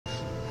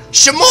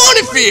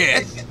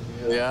Shamanifest!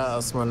 Yeah,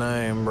 that's my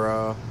name,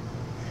 bro.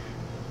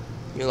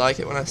 You like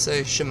it when I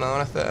say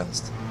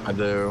Shamanifest? I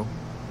do.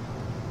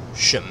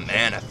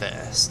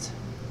 Shamanifest.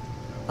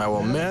 I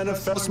will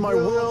manifest my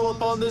will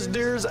upon this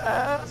deer's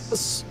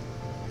ass.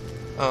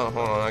 Oh,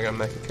 hold on, I gotta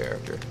make a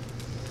character.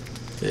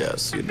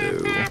 Yes, you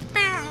do.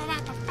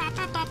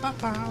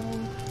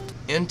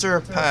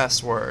 Enter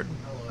password.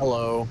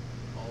 Hello.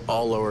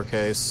 All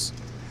lowercase.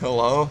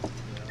 Hello?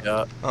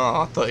 Yeah.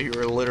 Oh, I thought you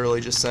were literally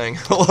just saying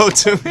hello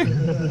to me.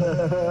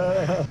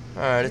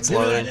 Alright, it's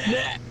loading.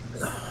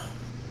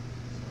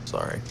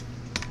 Sorry.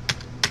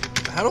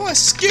 How do I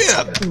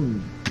skip?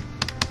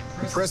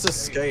 Press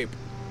escape.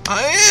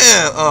 I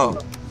am!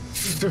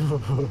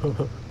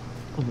 Oh.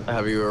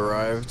 Have you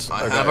arrived?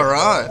 I have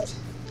arrived.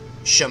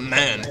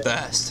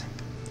 Shamanifest.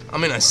 I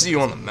mean, I see you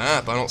on the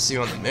map. I don't see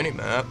you on the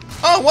mini-map.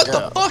 Oh, what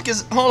the fuck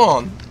is... Hold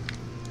on.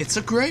 It's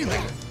a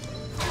grayling.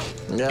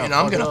 Yeah, and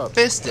I'm gonna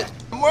fist it.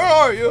 Where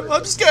are you?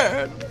 I'm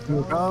scared.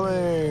 I'm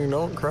coming.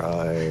 Don't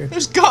cry.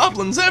 There's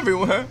goblins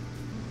everywhere.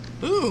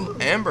 Ooh,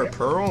 amber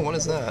pearl. What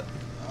is that?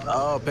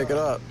 Oh, pick it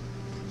up.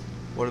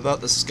 What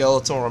about the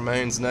skeletal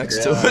remains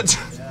next to it?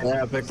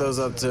 Yeah, pick those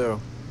up too.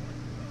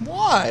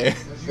 Why?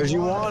 Because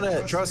you want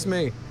it. Trust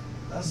me.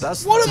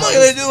 That's what am I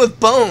gonna do with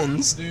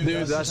bones?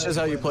 Dude, that's just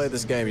how you play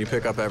this game. You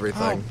pick up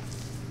everything.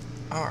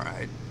 Oh.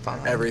 Alright,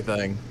 fine.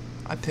 Everything.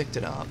 I picked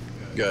it up.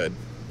 Good.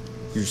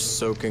 You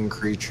soaking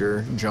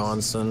creature,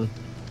 Johnson.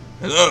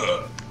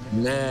 Hello.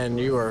 Man,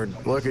 you are.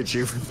 Look at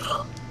you.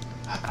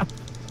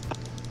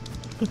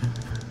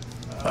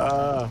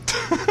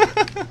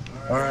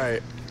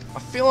 Alright. I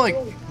feel like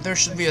there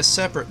should be a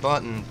separate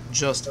button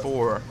just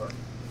for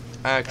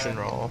action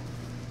roll.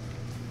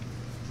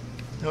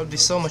 That would be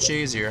so much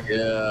easier.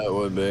 Yeah, it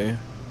would be.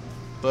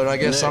 But I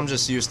guess I'm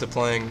just used to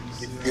playing.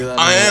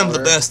 I I am the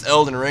best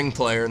Elden Ring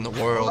player in the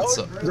world,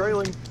 so.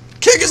 Grayling.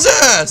 Kick his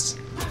ass!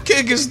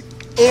 Kick his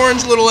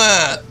orange little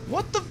ass!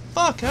 What the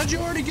fuck? How'd you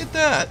already get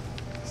that?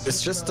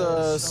 It's just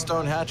a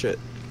stone hatchet.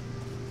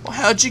 Well,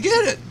 how'd you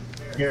get it?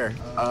 Here.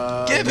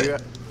 Give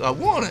it. I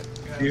want it.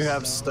 You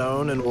have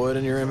stone and wood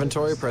in your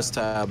inventory, press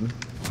tab.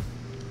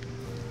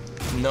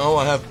 No,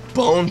 I have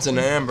bones and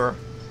amber.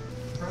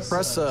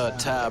 Press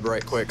tab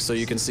right quick so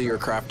you can see your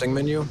crafting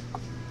menu.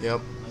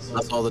 Yep.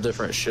 That's all the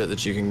different shit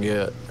that you can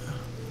get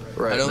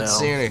right now. I don't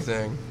see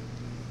anything.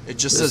 It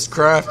just says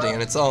crafting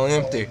and it's all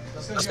empty.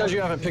 That's because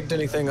you haven't picked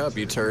anything up,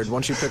 you turd.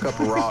 Once you pick up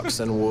rocks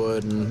and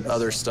wood and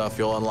other stuff,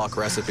 you'll unlock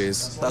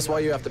recipes. That's why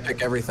you have to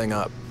pick everything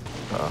up.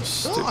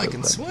 Oh, I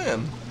can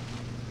swim.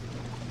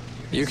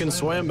 You can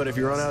swim, but if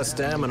you run out of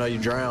stamina, you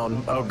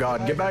drown. Oh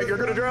god, get back, you're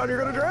gonna drown, you're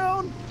gonna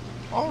drown!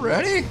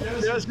 Already?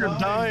 Yes, you're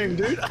dying,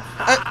 dude.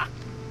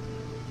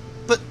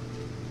 But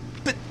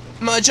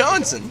my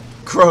Johnson.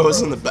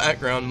 Crows in the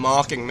background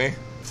mocking me.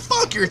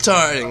 Fuck your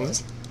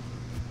tidings.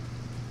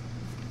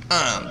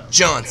 I'm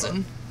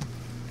Johnson.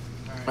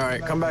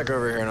 Alright, come back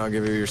over here and I'll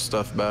give you your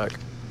stuff back.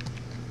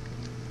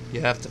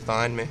 You have to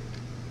find me.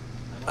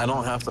 I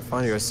don't have to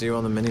find you, I see you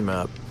on the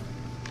mini-map.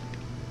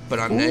 But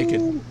I'm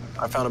naked.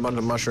 I found a bunch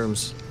of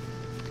mushrooms.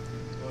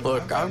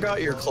 Look, I've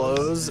got your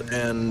clothes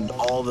and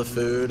all the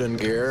food and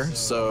gear,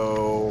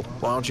 so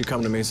why don't you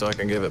come to me so I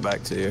can give it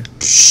back to you?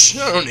 Psh,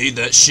 I don't need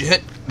that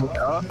shit.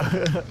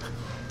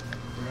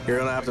 You're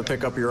gonna have to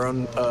pick up your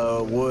own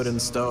wood and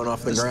stone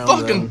off the ground. This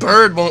fucking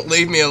bird won't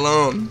leave me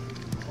alone.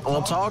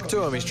 Well, talk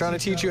to him. He's trying to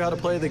teach you how to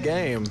play the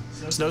game.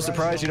 It's no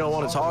surprise you don't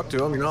want to talk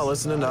to him. You're not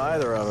listening to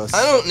either of us.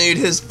 I don't need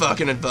his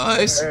fucking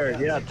advice.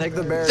 Bear, yeah, take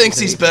the berries. Thinks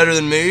he's better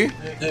than me,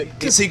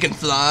 because he can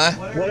fly.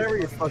 Whatever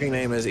your fucking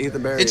name is, eat the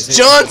berries. It's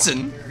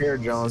Johnson! Here,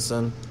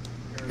 Johnson.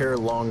 Here,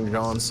 Long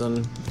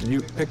Johnson.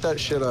 You pick that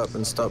shit up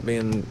and stop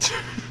being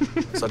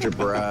such a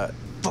brat.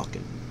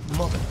 Fucking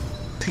mother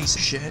piece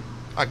of shit.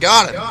 I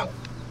got it.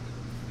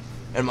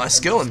 And my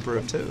skill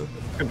improved too.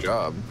 Good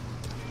job.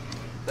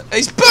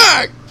 He's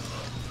back!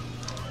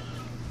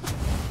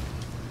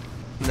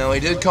 No,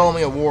 he did call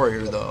me a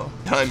warrior though.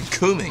 I'm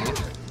cooming.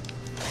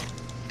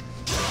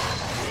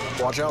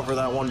 Watch out for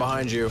that one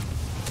behind you. The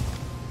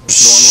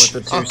one with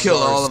the 2 I'll kill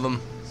stars. all of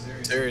them.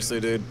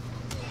 Seriously, dude.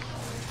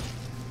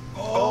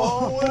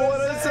 Oh, what did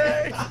I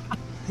say?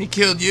 He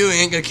killed you, he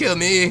ain't gonna kill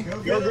me.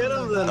 Go get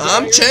him then.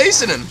 I'm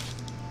chasing him.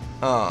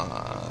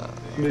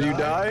 Did you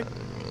die?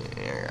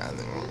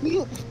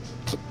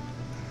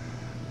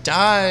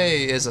 Die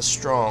is a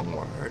strong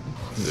word.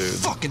 Dude.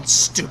 Fucking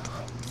stupid.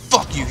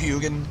 Fuck you,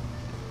 Hugin.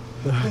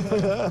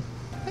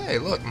 Hey,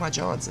 look, my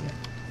Johnson.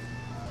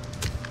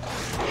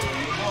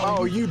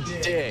 Oh, you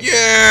dick.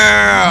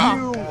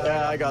 Yeah!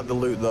 Yeah, I got the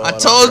loot though. I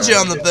told you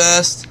I'm the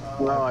best.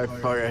 No, I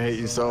fucking hate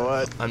you so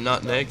much. I'm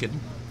not naked.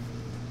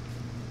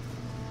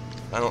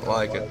 I don't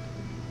like it.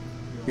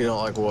 You don't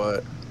like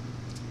what?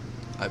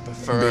 I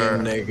prefer...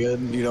 Being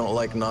naked? You don't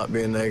like not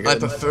being naked? I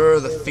prefer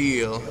the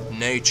feel of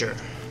nature.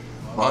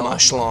 Why my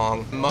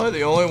schlong? Am I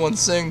the only one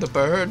seeing the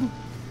bird?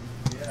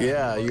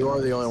 Yeah, you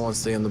are the only one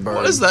seeing the bird.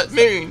 What does that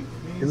mean?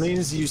 It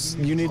means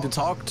you need to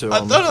talk to him.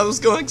 I thought I was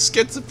going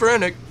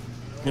schizophrenic.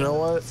 You know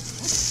what?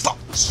 Fuck,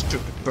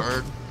 stupid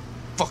bird.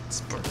 Fuck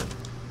this bird.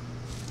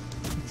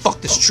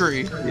 Fuck this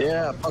tree.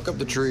 Yeah, fuck up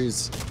the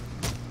trees.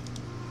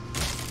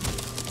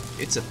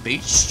 It's a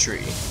beech tree.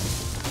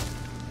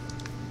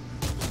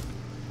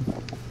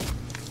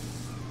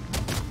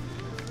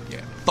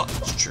 Yeah, fuck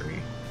this tree.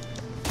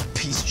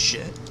 Piece of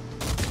shit.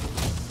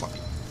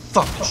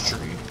 Fuck this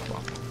tree.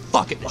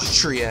 Fuck it, this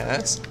tree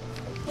ass.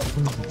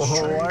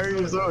 Oh, why are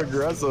you so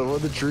aggressive?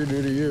 What'd the tree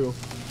do to you?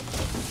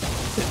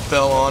 It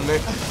fell on me.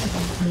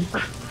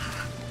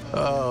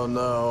 Oh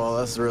no,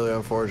 that's really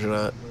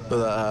unfortunate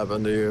that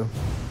happened to you.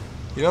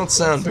 You don't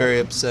sound very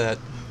upset.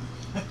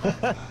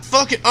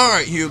 Fuck it.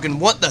 Alright, Hugin,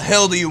 what the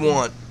hell do you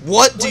want?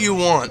 What do you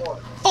want?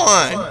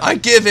 Fine, I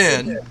give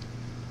in.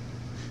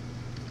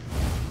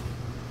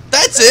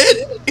 That's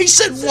it? He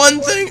said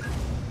one thing.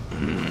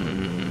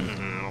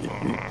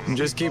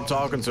 Just keep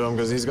talking to him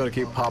because he's gonna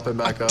keep popping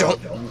back I up.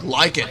 don't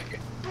like it.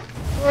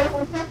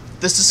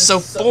 This is so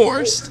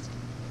forced.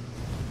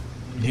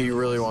 He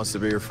really wants to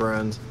be your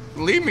friend.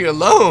 Leave me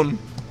alone.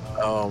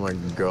 Oh my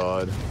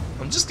god.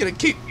 I'm just gonna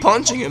keep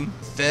punching him.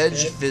 Veg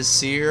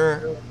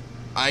Vizier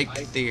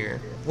Eikthier.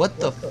 What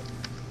the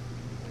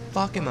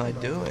fuck am I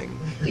doing?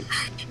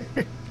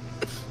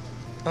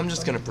 I'm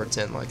just gonna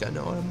pretend like I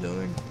know what I'm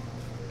doing.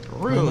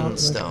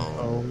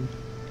 Runestone.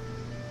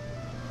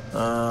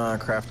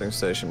 Crafting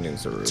station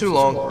needs a roof. Too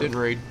long, didn't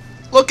read.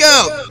 Look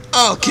out!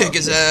 I'll kick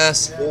his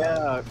ass.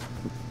 Yeah.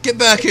 Get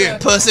back here,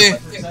 pussy.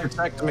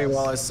 Protect me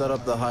while I set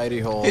up the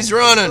hidey hole. He's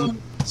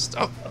running.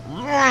 Stop.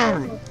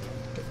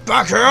 Get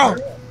back here.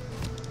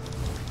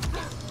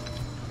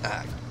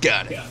 I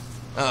got it.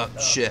 Oh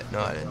shit, no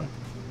I didn't.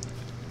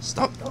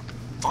 Stop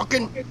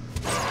fucking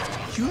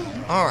you.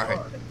 Alright.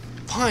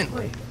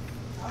 Finally.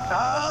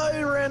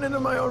 I ran into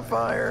my own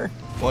fire.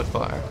 What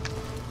fire?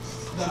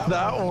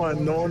 That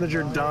one, the one that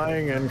you're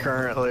dying in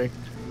currently.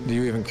 Do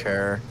you even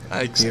care?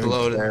 I Do you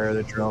exploded. even care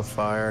that you're on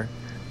fire?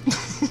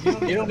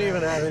 You don't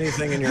even have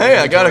anything in your Hey,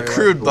 I got a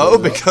inventory crude bow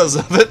because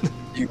of it.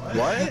 You,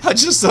 what? I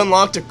just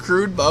unlocked a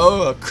crude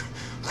bow, a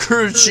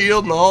crude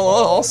shield, and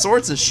all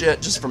sorts of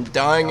shit just from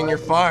dying in your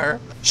fire.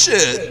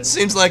 Shit,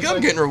 seems like I'm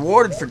getting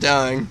rewarded for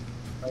dying.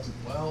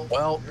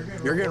 Well,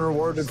 you're getting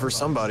rewarded for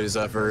somebody's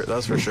effort,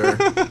 that's for sure.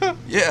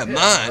 Yeah,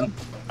 mine.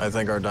 I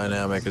think our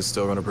dynamic is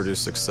still going to produce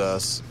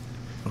success.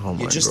 Oh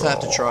my You just God. have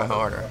to try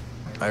harder.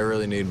 I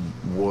really need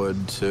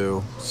wood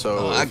too. So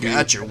Oh, I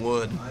got your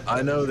wood.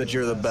 I know that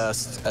you're the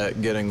best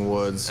at getting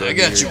wood. So I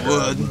got your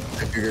wood.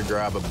 If you could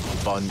grab a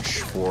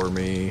bunch for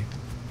me,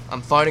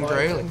 I'm fighting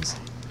Greylings.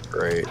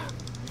 great.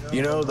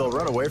 You know they'll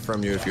run away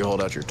from you if you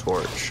hold out your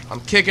torch.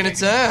 I'm kicking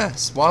its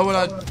ass. Why would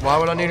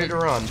I need it to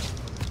run?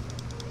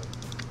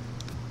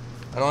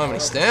 I don't have any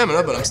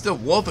stamina, but I'm still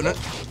whooping it.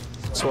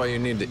 That's why you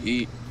need to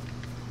eat.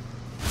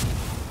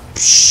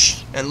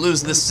 Psh, and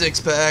lose this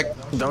six-pack.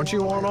 Don't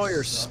you want all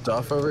your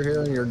stuff over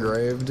here in your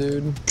grave,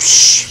 dude?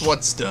 Psh,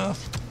 what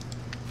stuff?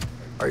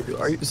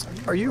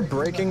 Are you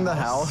breaking the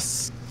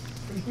house?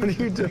 What are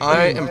you doing?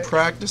 I am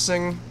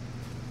practicing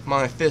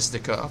my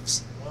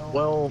fisticuffs.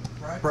 Well,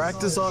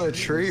 practice on a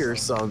tree or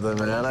something,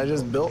 man. I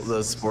just built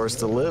this for us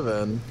to live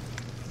in.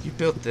 You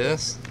built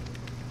this?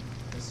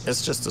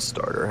 It's just a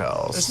starter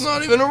house. It's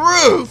not even a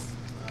roof!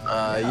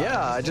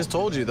 Yeah, I just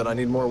told you that I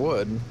need more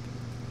wood.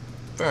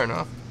 Fair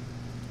enough.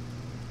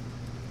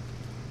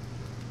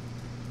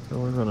 So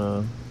we're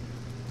gonna...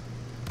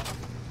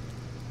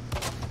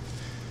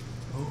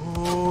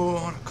 Oh,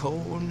 on a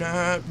cold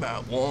night by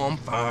warm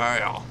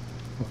fire.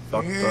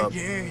 Fucked up.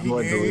 Yeah, I'm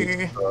gonna delete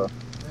yeah. stuff.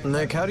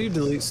 Nick, how do you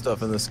delete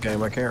stuff in this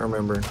game? I can't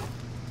remember.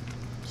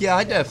 Yeah,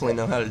 I definitely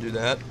know how to do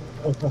that.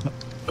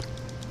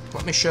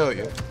 Let me show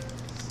you.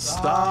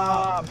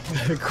 Stop!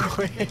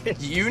 Quit!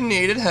 You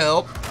needed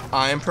help.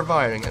 I am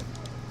providing it.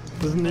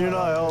 You're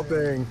not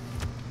helping.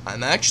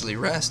 I'm actually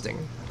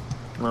resting.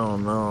 Oh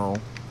no.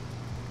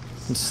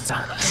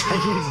 Stop.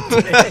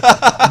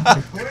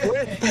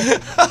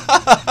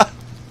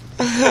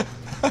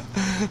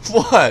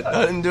 What?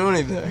 I didn't do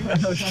anything.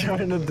 I was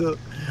trying to do.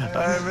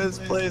 I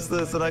misplaced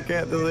this and I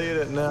can't delete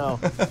it now.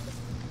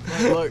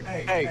 Look,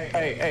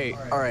 hey,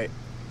 alright.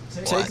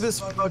 Take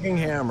this fucking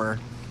hammer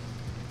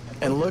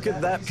and look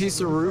at that piece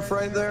of roof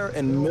right there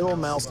and middle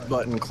mouse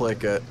button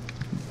click it.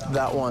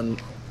 That one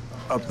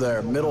up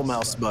there, middle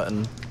mouse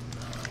button.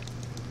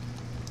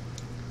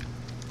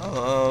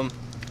 Ah!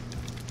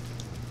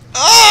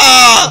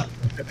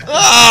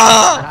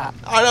 Ah!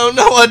 I don't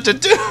know what to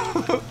do.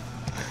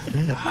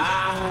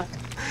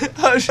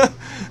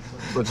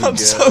 I'm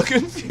so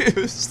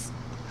confused.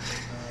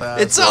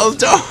 It's all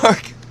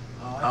dark.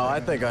 Oh, I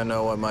think I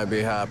know what might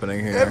be happening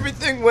here.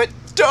 Everything went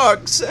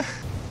dark.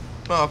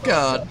 Oh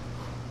god.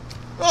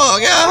 Oh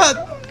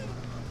god.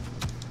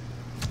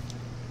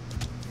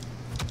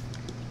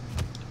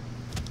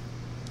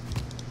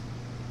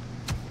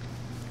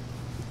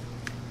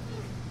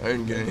 I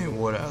didn't get any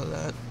wood out of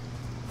that.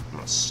 I'm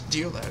gonna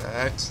steal that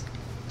axe.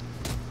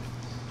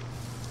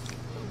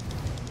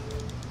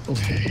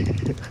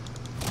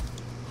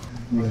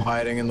 You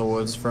hiding in the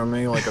woods from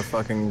me like a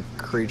fucking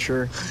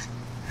creature?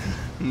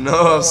 No,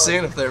 I was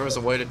seeing if there was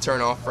a way to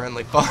turn off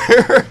friendly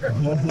fire.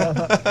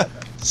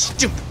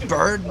 Stupid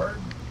bird.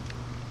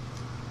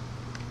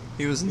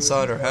 He was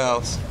inside our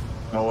house.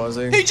 Oh, was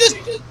he?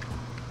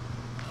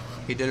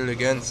 He did it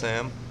again,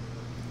 Sam.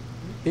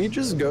 He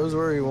just goes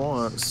where he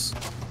wants.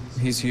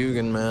 He's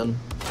Hugin, man.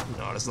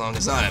 Not as long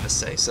as I have a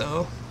say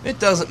so. It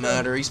doesn't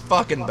matter. He's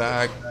fucking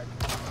back.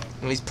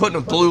 And he's putting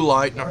a blue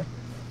light in our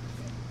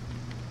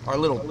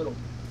little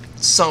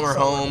summer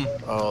home.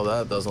 Oh,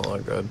 that doesn't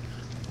look good.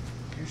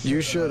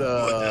 You should,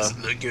 What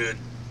doesn't look good?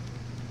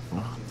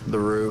 The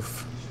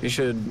roof. You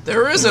should...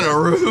 There isn't a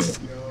roof.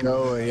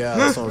 Go, yeah,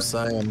 that's what I'm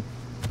saying.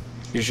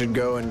 You should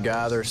go and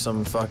gather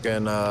some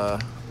fucking, I'm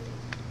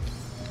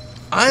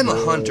a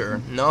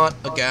hunter, not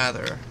a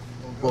gatherer.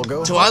 Well,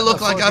 go Do I look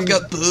like I've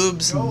got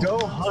boobs? Go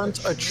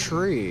hunt a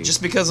tree.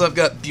 Just because I've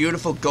got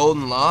beautiful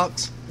golden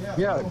locks?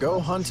 Yeah, go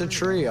hunt a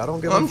tree. I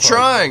don't give a fuck. I'm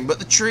trying, but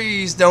the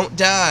trees don't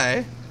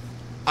die.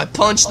 I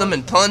punch them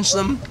and punch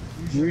them.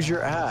 Use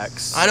your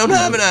axe. I don't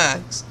have an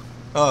axe.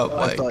 Oh,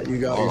 wait. I thought you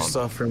got your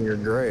stuff from your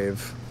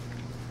grave.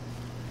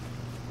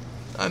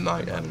 I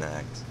might have an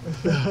axe.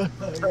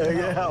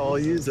 Yeah, I'll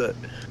use it.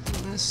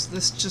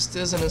 This just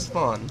isn't as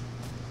fun.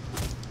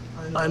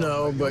 I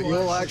know, but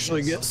you'll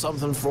actually get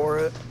something for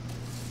it.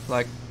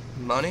 Like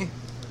money?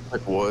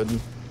 Like wood.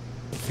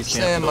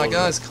 Sam, my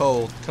guy's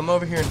cold. Come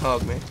over here and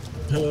hug me.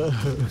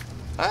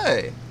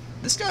 Hey,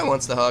 this guy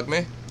wants to hug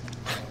me.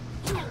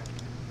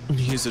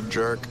 He's a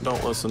jerk.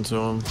 Don't listen to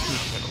him.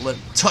 I'm gonna let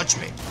him touch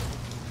me.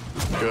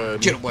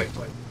 Good. Get away.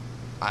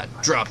 I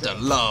dropped a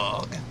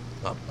log.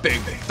 A big,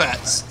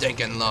 fat,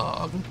 stinking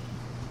log.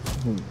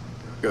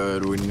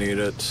 Good, we need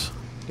it.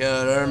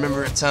 God, I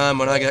remember a time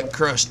when I got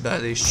crushed by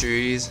these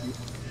trees.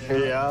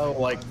 Yeah,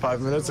 like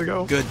 5 minutes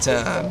ago? Good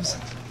times.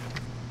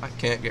 I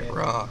can't get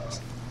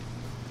rocks.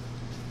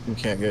 You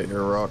can't get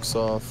your rocks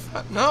off.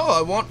 No,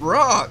 I want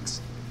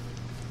rocks.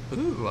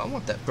 Ooh, I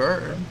want that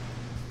bird.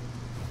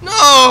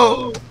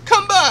 No!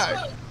 Come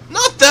back!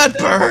 Not that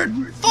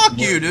bird! Fuck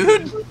you,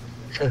 dude!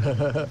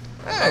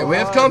 Hey, we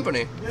have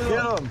company. Get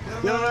him!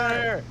 Get him out of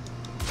here!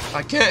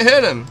 I can't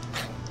hit him.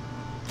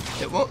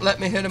 It won't let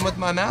me hit him with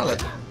my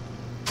mallet.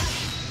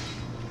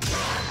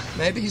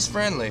 Maybe he's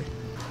friendly.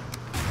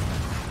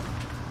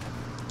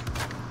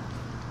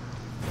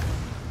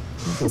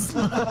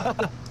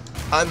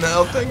 I'm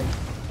helping.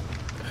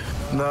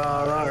 No,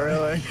 not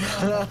really.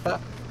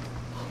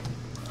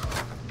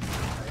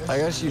 I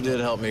guess you did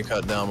help me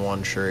cut down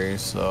one tree,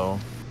 so...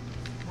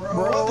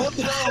 Bro, what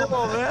the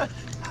hell, man?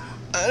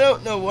 I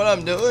don't know what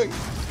I'm doing.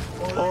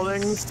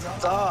 Holding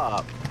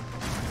stop.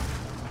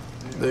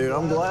 Dude,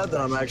 I'm glad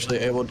that I'm actually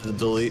able to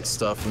delete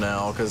stuff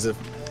now, because if...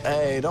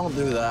 Hey, don't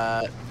do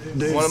that.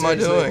 Dude, What am I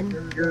doing?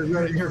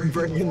 You're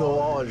breaking the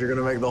walls. You're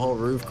gonna make the whole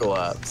roof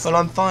collapse. But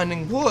I'm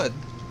finding wood.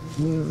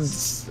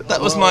 That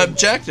was my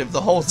objective the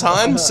whole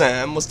time,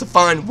 Sam, was to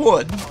find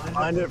wood.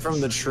 Find it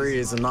from the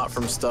trees and not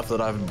from stuff that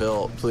I've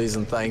built, please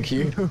and thank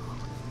you.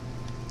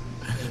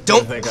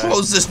 Don't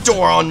close this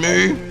door on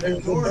me. The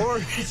door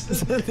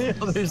is on the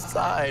other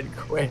side,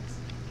 quick.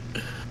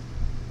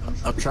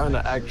 I'm trying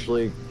to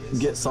actually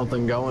get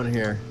something going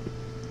here.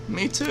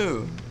 Me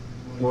too.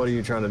 What are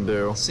you trying to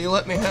do? See,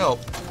 let me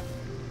help.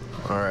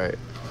 Alright.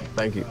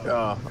 Thank you.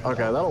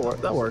 Okay, that'll work.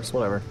 That works,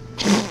 whatever.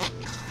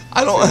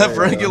 I don't have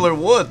regular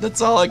wood.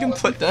 That's all I can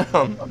put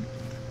down.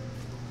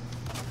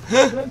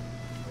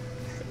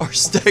 Or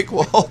stake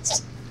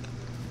walls.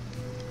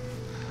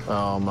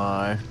 Oh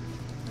my.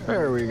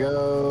 There we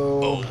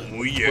go.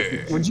 Oh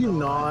yeah. Would you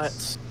not?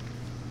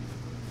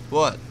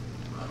 What?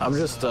 I'm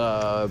just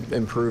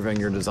improving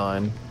your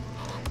design.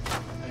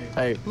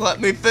 Hey, Let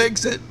me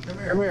fix it.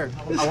 come here.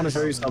 I want to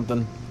show you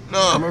something.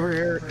 Come No. over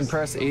here and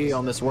press E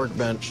on this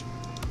workbench.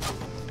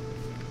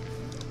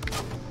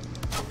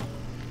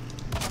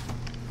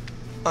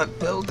 I'm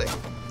building.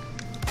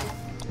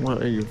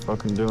 What are you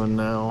fucking doing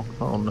now?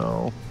 Oh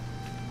no.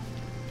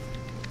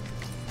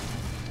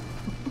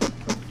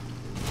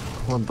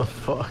 What the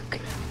fuck?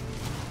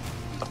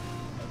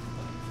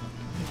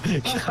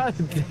 God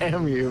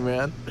damn you,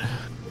 man.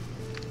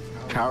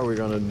 How are we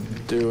gonna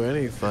do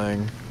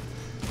anything?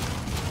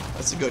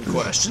 That's a good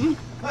question.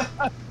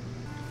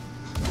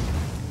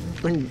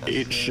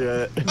 Eat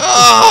shit.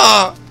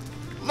 Ah!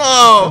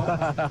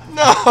 No!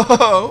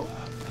 No!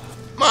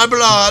 My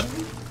blood!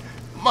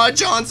 My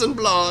Johnson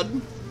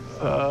blood!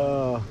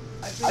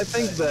 I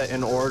think that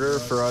in order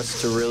for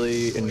us to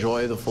really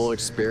enjoy the full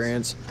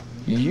experience,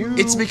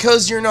 It's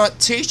because you're not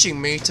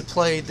teaching me to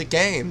play the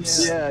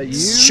games. Yeah, you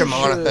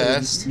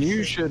Shamanifest.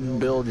 You should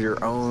build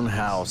your own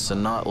house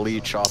and not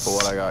leech off of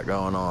what I got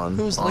going on.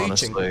 Who's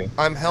honestly. leeching?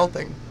 I'm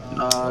helping.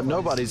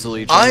 Nobody's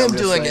leeching. I am I'm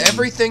just doing saying.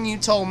 everything you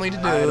told me to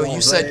do. don't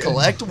You said say-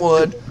 collect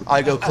wood.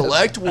 I go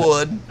collect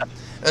wood.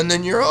 And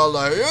then you're all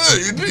like, yeah,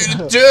 you being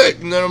a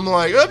dick. And then I'm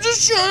like, I'm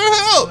just trying to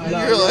help. And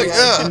you're like,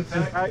 yeah,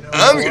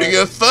 I'm gonna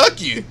go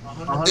fuck you.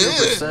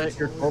 100%,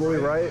 you're totally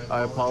right.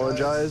 I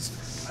apologize.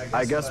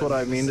 I guess what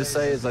I mean to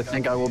say is I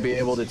think I will be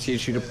able to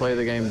teach you to play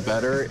the game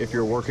better if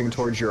you're working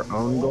towards your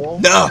own goal.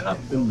 No.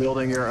 And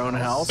building your own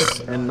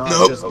house and not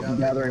Nope. just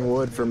gathering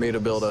wood for me to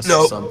build us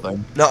Nope.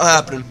 something. Not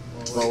happening.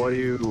 Well, what do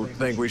you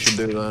think we should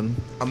do then?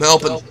 I'm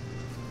helping.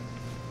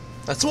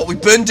 That's what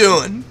we've been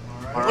doing.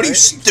 What are you,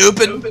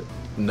 stupid?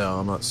 No,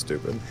 I'm not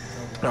stupid.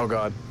 Oh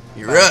god.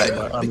 You're right,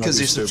 I'm because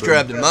you're stupid.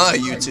 subscribed to my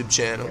YouTube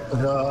channel.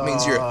 It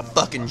means you're a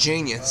fucking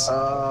genius.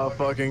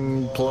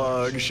 Fucking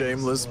plug,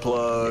 shameless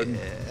plug. Yeah,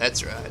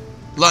 that's right.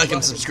 Like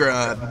and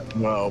subscribe.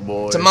 Oh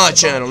boy. To my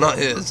channel, not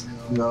his.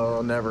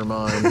 No, never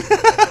mind.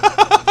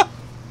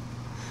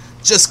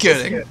 Just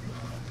kidding.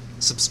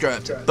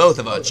 Subscribe to both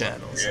of our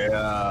channels.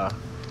 Yeah.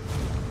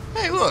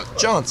 Hey, look,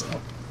 Johnson.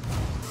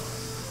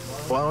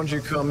 Why don't you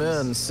come in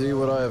and see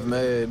what I have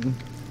made?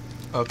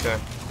 Okay.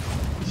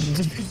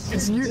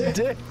 You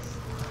dick.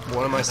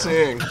 What am I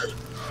seeing?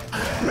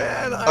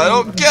 Man, I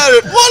don't get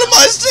it. What am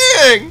I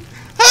seeing?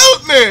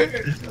 Help me!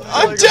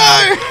 I'm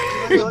dying.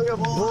 You're like a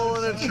bull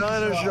in a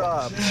china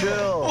shop.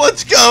 Chill.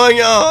 What's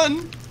going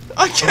on?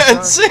 I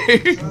can't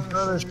see. I'm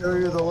trying to show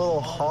you the little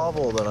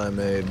hovel that I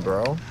made,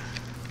 bro.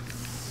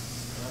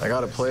 I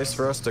got a place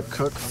for us to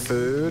cook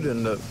food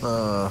and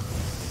I'm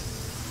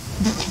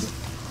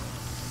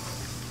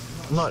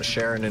not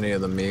sharing any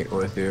of the meat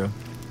with you.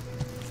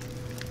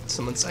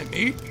 Someone say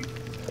meat?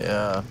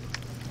 Yeah.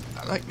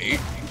 I like meat.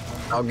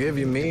 I'll give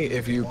you meat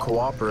if you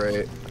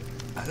cooperate.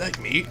 I like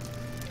meat.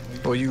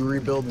 Will you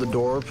rebuild the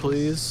door,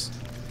 please?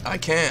 I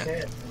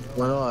can't.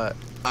 Why not?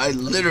 I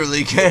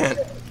literally can't.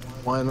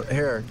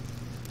 Here.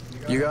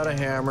 You got a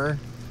hammer.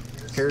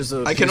 Here's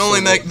a I can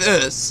only make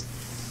this.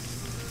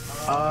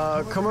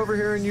 Come over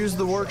here and use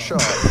the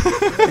workshop.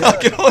 I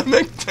can only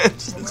make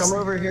fences. Come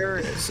over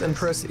here and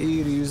press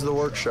E to use the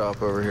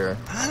workshop over here.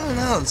 I don't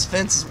know, this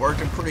fence is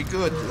working pretty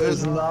good.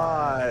 It's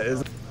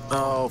not.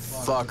 Oh,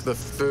 fuck, the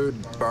food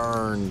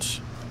burned.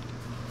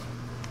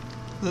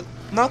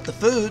 Not the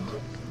food.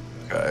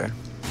 Okay.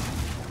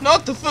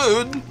 Not the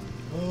food.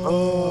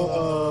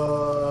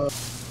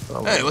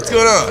 Hey, what's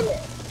going on?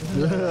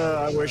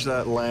 I wish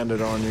that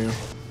landed on you.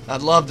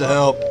 I'd love to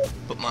help,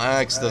 but my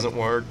axe doesn't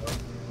work.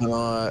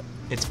 Not.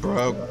 It's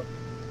broke.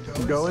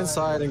 Go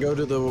inside and go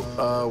to the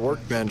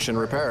workbench and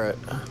repair it.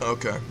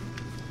 Okay.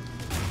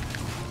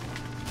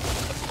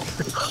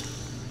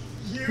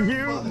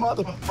 You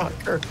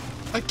motherfucker.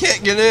 I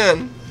can't get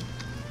in.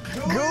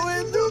 Go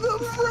into the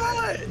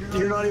front!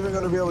 You're not even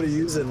going to be able to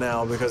use it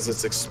now because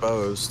it's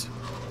exposed.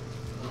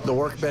 The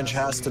workbench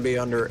has to be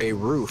under a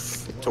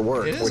roof to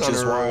work, It is which under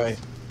is a why... roof.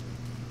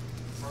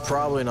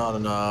 Probably not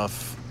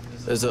enough.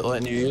 Is it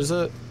letting you use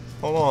it?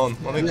 Hold on,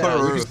 let me put a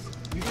roof.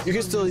 You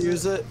can still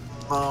use it.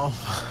 Oh.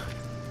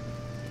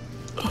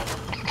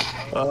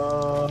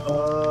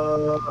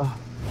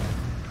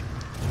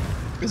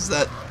 Is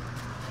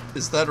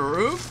that a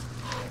roof?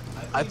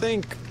 I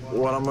think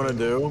what I'm gonna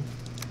do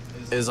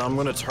is I'm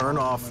gonna turn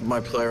off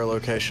my player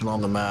location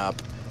on the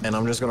map, and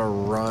I'm just gonna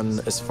run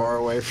as far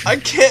away from. I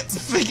can't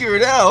figure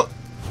it out.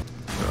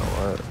 You know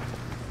what?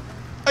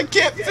 I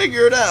can't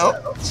figure it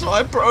out, so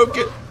I broke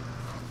it.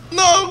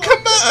 No,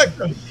 come back!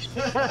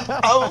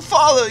 I will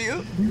follow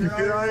you.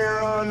 You're on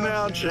your own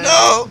now, Chad.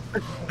 No!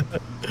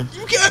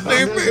 You can't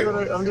leave me!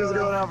 I'm just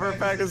going out for a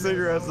pack of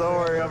cigarettes. Don't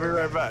worry, I'll be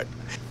right back.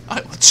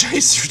 I will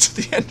chase her to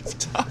the end of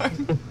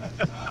time.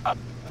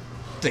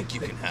 Think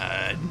you can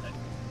hide?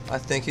 I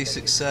think he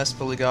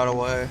successfully got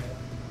away.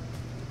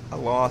 I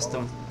lost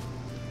him.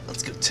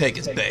 Let's go take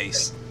his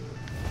base.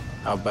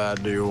 How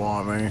bad do you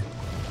want me?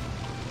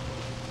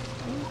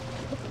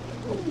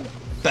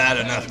 Bad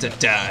enough to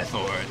die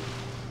for it.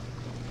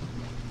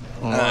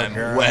 Oh, I'm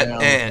here wet I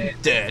am.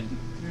 and dead.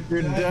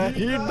 You're dead.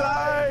 You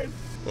died.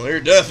 Well, you're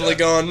definitely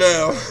gone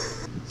now.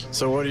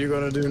 So what are you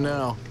gonna do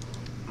now?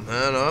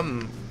 Man,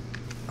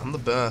 I'm the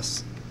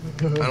best.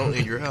 I don't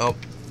need your help.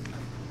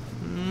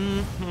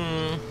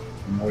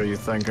 What are you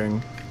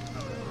thinking?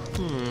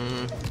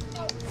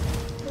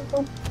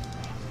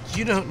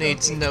 You don't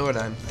need to know what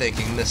I'm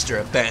thinking,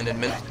 Mr.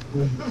 Abandonment.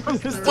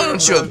 Why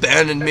don't you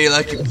abandon me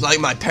like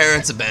my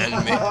parents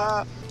abandoned me?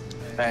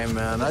 Hey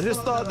man, I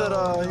just thought that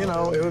you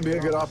know, it would be a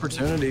good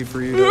opportunity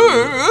for you to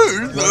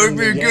That would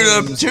be a good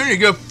opportunity to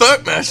go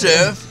fuck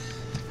myself.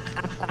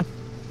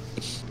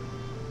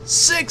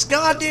 6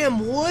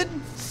 goddamn wood?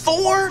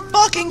 4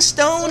 fucking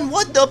stone?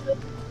 What the?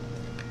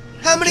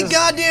 How many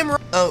goddamn?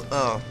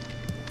 Oh.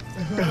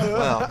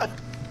 Well.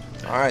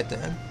 Alright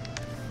then.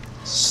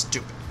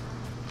 Stupid.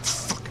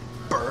 Fucking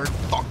bird.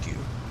 Fuck you.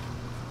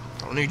 I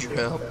don't need your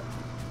help.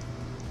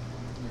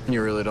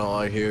 You really don't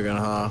like Hugin,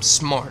 huh? I'm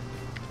smart.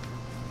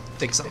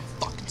 Thinks I'm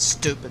fucking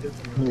stupid.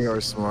 You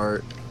are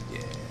smart.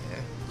 Yeah.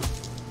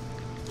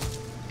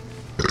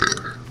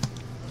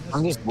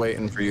 I'm just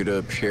waiting for you to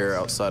appear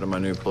outside of my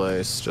new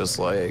place, just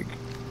like...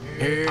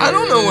 I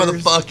don't know where the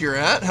fuck you're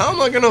at. How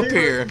am I gonna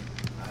appear?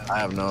 I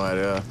have no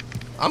idea.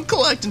 I'm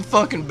collecting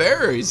fucking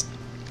berries.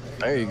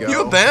 There you go.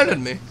 You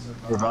abandoned me.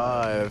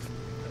 Survive.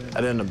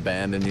 I didn't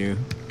abandon you.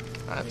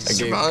 I have to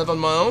survive on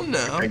my own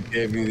now. I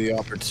gave you the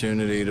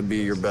opportunity to be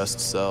your best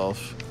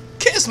self.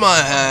 Kiss my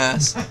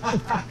ass.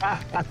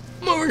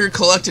 I'm over here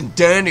collecting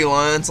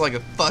dandelions like a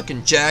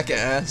fucking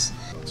jackass.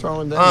 What's wrong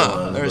with that?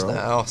 Ah, there's the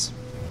house.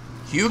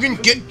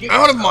 Hugin, get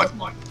out of my...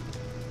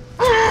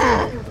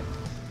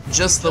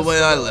 Just the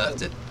way I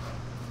left it.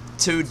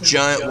 2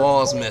 giant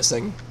walls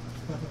missing.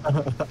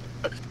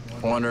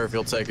 I wonder if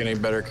you'll take any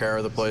better care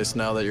of the place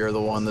now that you're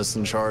the one that's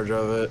in charge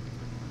of it.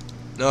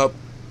 Nope.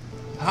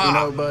 Ha! You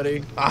know,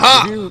 buddy.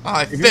 Aha!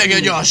 I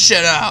figured your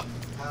shit out.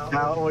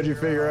 What'd you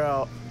figure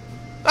out?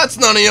 That's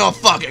none of your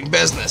fucking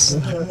business.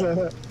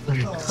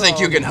 Think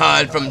you can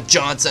hide from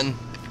Johnson?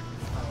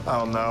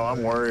 Oh no,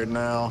 I'm worried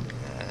now.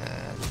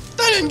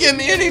 That didn't give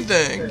me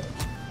anything.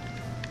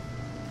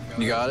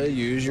 You gotta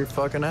use your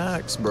fucking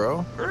axe,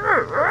 bro.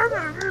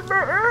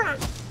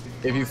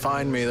 If you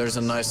find me, there's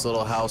a nice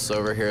little house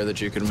over here that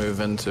you can move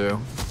into.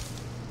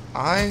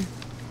 I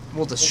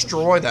will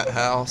destroy that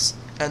house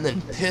and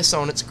then piss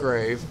on its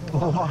grave.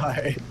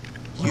 Why?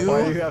 You,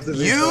 Why do you have to be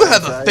you so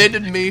have upset?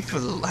 offended me for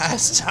the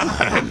last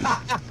time.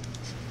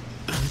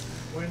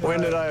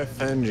 When did I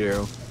offend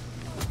you?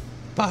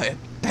 By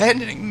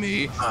abandoning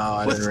me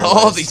I with didn't all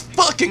realize. these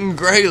fucking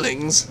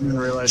graylings Didn't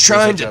realize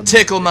trying you're to such a-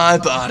 tickle my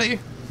body.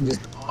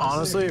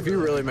 Honestly, if you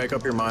really make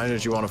up your mind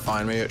that you want to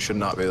find me, it should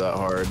not be that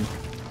hard.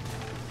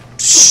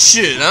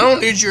 Shit, I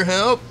don't need your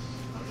help.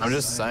 I'm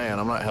just saying,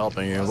 I'm not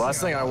helping you.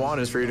 Last thing I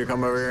want is for you to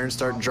come over here and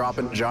start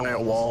dropping giant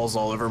walls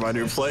all over my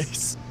new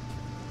place.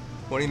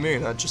 What do you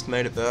mean? I just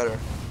made it better.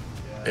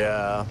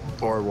 Yeah,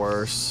 or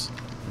worse.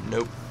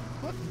 Nope.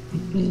 What?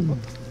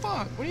 What the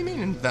fuck? What do you mean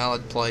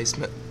invalid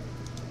placement?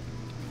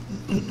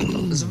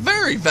 It's a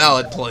very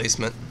valid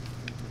placement.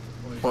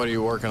 What are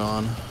you working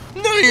on?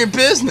 None of your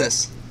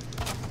business.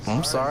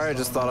 I'm sorry, I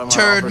just thought I might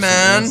Turd offer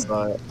man.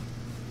 some insight.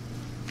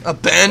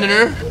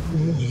 Abandoner.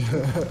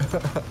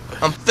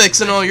 I'm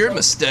fixing all your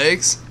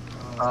mistakes.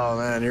 Oh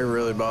man, you're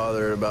really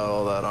bothered about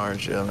all that,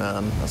 aren't you,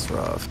 man? That's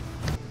rough.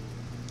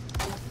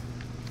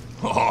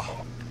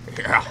 Oh,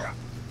 yeah.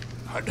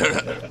 I did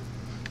it.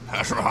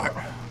 That's right.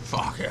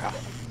 Fuck yeah.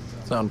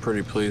 Sound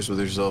pretty pleased with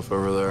yourself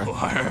over there.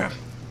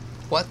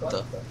 What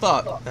the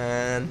fuck,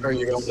 man? Are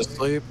you going to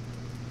sleep?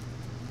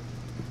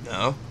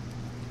 No.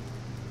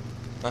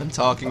 I'm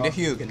talking to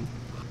Hugin.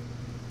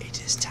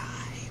 It is time.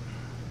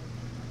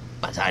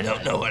 But I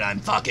don't know what I'm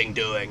fucking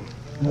doing.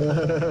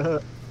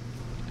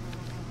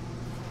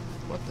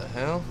 What the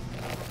hell?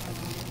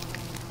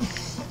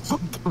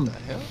 What the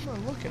hell am I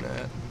looking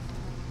at?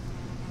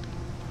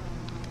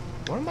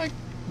 What am I...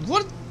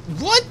 What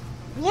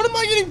am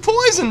I getting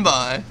poisoned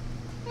by?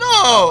 No!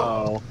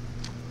 Oh.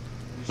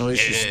 At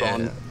least you Yeah.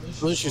 spawned.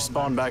 At least you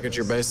spawned back at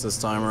your base this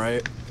time,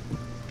 right?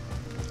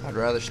 I'd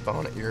rather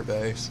spawn at your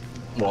base.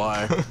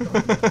 Why?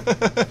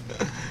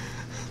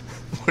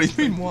 What do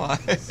you mean, why?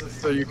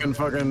 So you can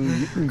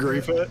fucking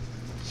grief it?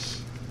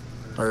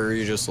 Or are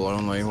you just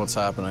lonely? What's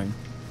happening?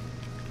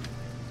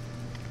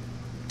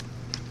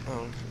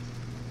 Oh.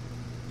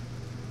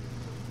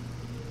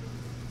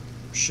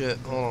 Shit,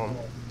 hold on.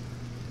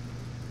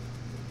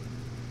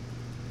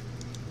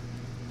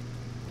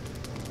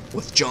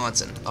 With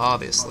Johnson,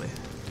 obviously.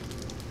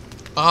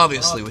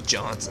 Obviously with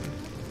Johnson.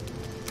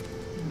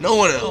 No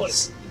one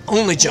else.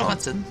 Only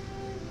Johnson.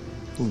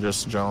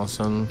 Just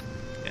Johnson.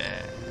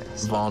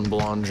 Yes. Von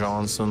Blonde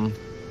Johnson.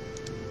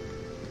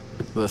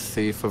 The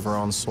thief of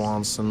Ron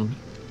Swanson.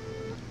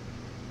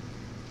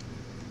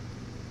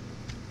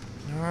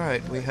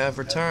 Alright, we have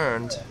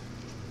returned.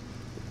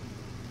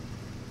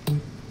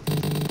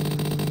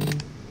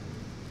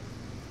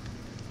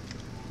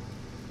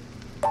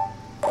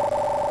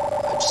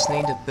 I just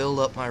need to build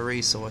up my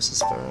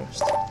resources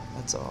first.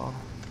 That's all.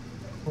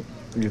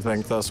 You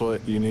think that's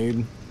what you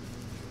need?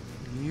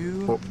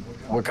 You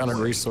What kind of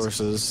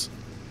resources?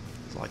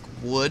 like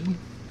wood,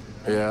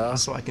 Yeah,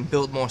 so I can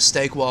build more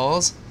stake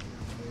walls,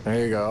 there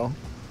you go.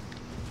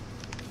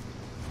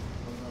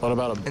 What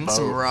about a and boat?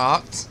 some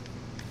rocks,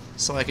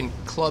 so I can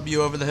club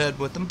you over the head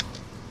with them.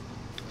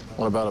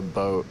 What about a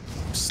boat,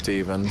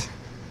 Steven?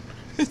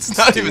 It's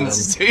not even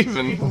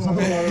Steven.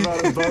 What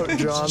about a boat,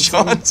 Johnson?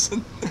 Johnson.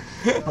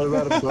 What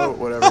about a boat,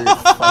 whatever your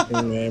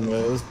fucking name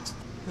is?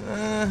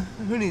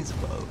 Who needs a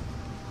boat?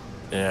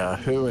 Yeah,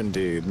 who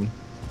indeed?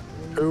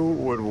 Who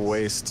would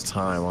waste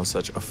time on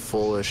such a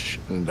foolish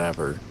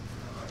endeavor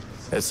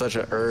at such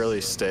an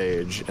early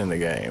stage in the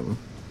game?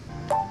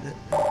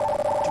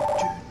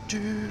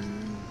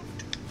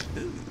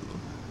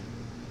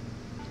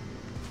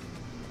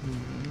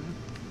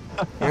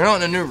 You're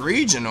not in a new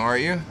region, are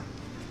you?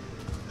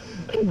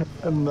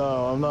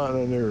 No, I'm not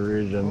in a new I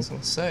region. was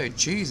gonna say,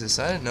 Jesus,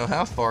 I didn't know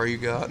how far you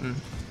gotten.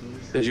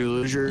 Did you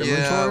lose your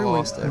inventory? Yeah, I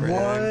lost everything.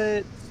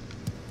 What?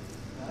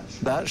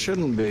 That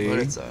shouldn't be. But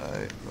it's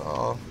alright.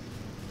 I'll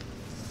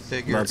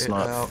figure That's it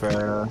not out.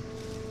 fair.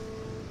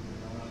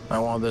 I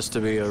want this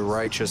to be a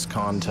righteous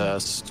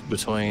contest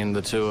between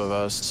the two of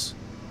us.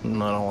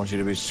 And I don't want you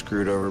to be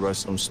screwed over by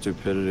some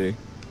stupidity.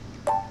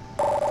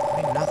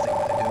 Ain't nothing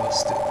I do is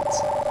stupid.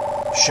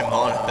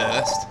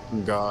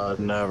 Shamanifest. God,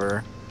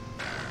 never.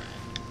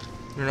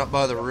 You're not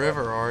by the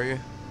river, are you?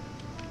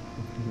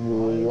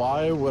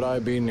 Why would I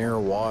be near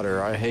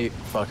water? I hate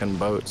fucking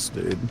boats,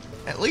 dude.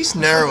 At least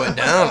narrow it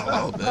down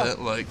a little bit.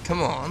 Like,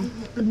 come on.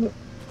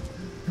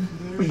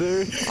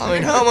 Dude, I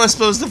mean, how am I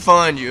supposed to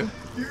find you?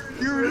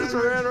 you just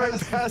ran right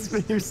past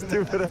me, you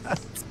stupid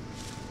ass.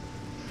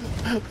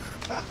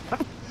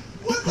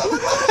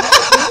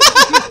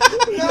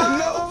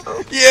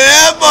 No!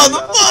 Yeah,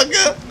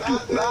 motherfucker!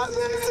 Not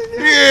this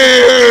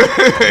again!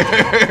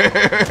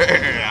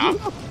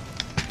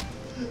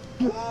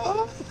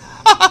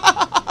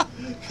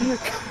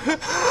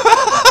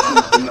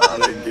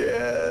 Not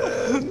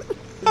again!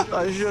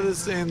 I should have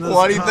seen this.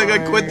 Why do you think I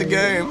quit the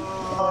game?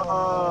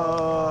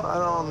 I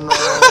don't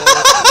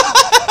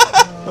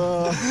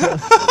know.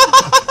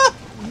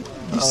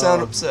 You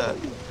sound upset.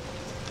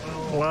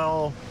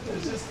 Well,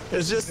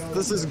 it's just,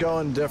 this is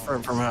going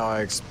different from how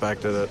I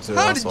expected it to.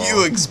 How did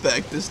you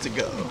expect this to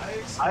go?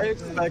 I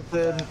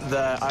expected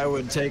that I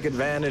would take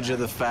advantage of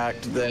the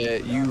fact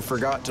that you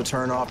forgot to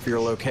turn off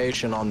your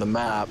location on the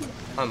map.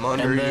 I'm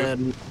under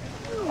you.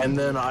 And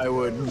then I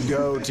would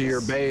go to your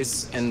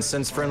base, and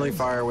since friendly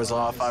fire was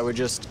off, I would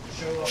just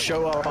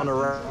show up on a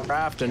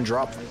raft and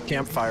drop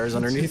campfires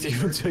underneath you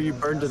until you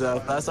burned to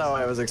death. That's how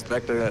I was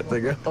expecting it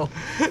to go.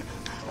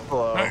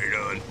 Hello. How you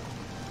doing?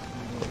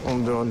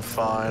 I'm doing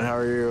fine. How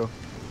are you?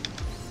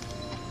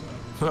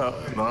 Oh,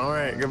 all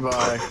right,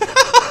 goodbye.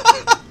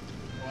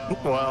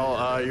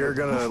 Well, you're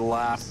gonna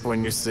laugh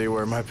when you see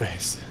where my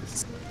base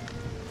is.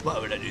 Why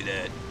would I do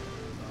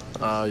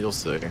that? You'll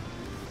see.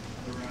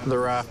 The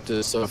raft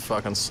is so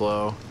fucking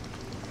slow.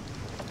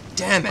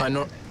 Damn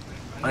it.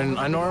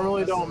 I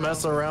normally don't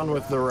mess around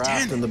with the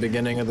raft in the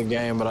beginning of the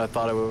game, but I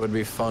thought it would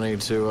be funny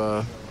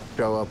to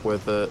go up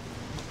with it.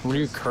 What are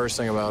you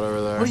cursing about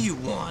over there? What do you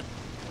want?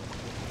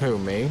 Who,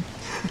 me?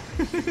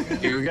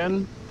 You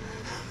again?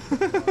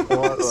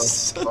 What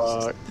the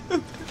fuck?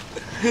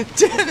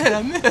 Damn it,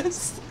 I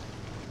missed.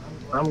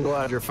 I'm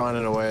glad you're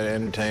finding a way to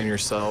entertain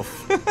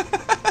yourself.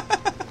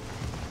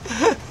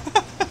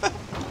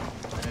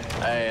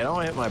 Hey,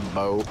 don't hit my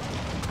boat.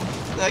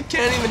 I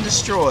can't even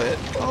destroy it.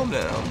 Calm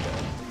down.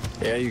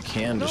 Yeah, you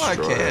can No,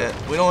 destroy I can't.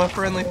 it. We don't have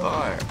friendly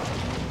fire.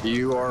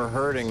 You are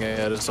hurting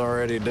it. It's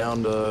already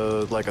down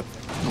to like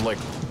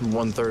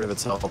 1/3 of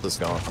its health is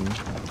gone.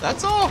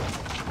 That's all.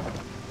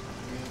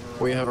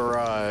 We have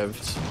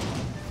arrived.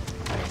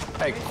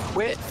 Hey,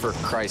 quit for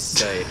Christ's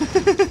sake.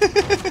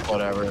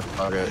 Whatever.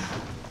 Fuck it.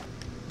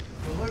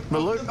 But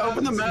look,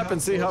 open the map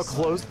and see how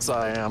close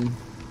I am.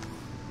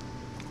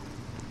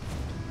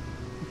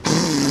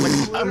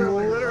 I'm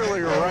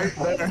literally right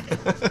there.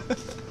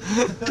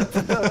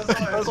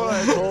 That's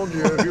why I told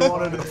you, if you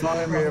wanted to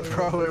find me, it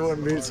probably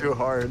wouldn't be too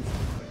hard.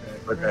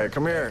 Okay,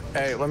 come here.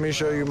 Hey, let me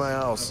show you my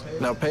house.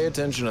 Now pay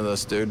attention to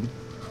this, dude.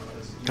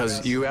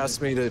 Because you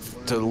asked me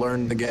to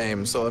learn the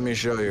game, so let me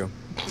show you.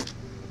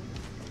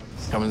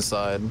 Come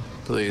inside,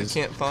 please.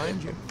 I can't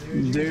find you.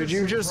 Dude,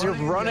 you're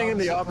running in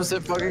the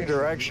opposite fucking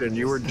direction.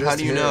 You were just How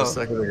do you here know? a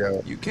second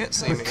ago. You can't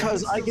see me.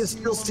 Because I can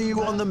still see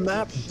you on the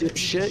map,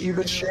 dipshit. You've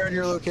been sharing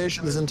your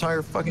location this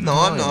entire fucking No,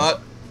 time. I'm not.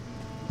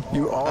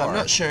 You are. I'm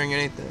not sharing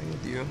anything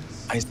with you.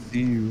 I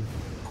see you.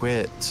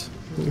 Quit.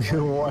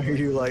 Why are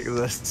you like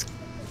this?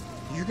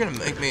 You're gonna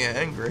make me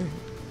angry.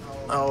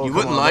 Oh, You come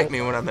wouldn't on, like don't-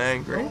 me when I'm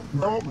angry.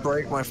 Don't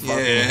break my fucking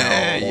Yeah,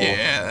 hell.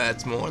 yeah,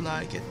 that's more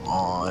like it. Come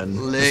on.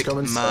 Just Lick come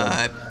my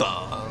inside.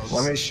 balls.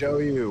 Let me show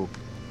you.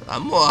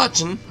 I'm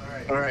watching.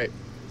 Alright.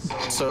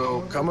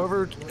 So come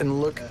over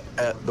and look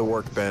at the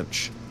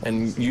workbench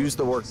and use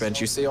the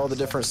workbench. You see all the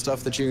different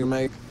stuff that you can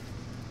make?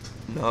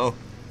 No.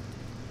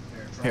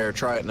 Here,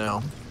 try it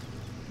now.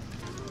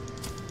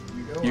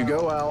 You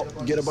go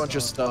out, get a bunch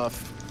of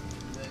stuff,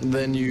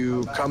 then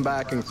you come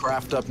back and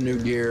craft up new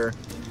gear,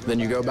 then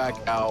you go back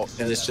out,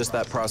 and it's just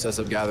that process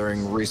of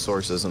gathering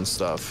resources and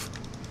stuff.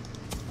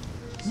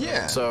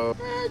 Yeah. So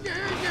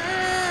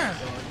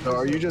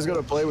are you just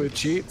gonna play with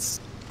cheats?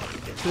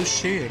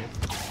 Who's cheating?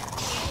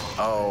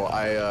 Oh,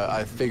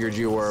 I figured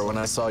you were when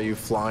I saw you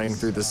flying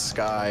through the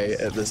sky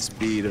at the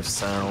speed of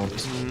sound.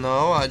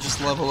 No, I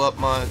just level up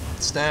my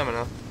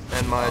stamina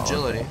and my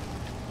agility.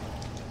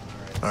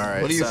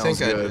 Alright, What do you sounds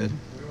think I good. did?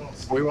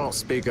 We won't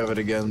speak of it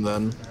again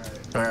then.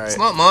 Alright. It's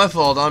not my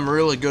fault. I'm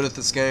really good at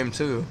this game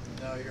too.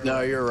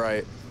 No, you're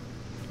right.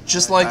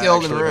 Just like I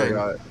Elden actually Ring.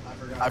 forgot.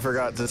 I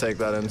forgot to take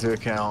that into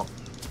account.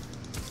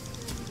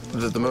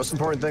 The most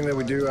important thing that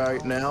we do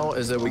right now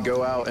is that we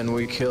go out and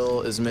we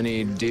kill as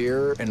many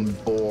deer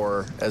and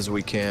boar as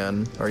we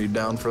can. Are you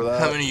down for that?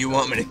 How many you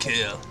want me to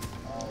kill?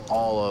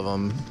 All of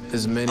them.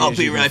 As many I'll as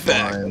be you can right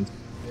back. find.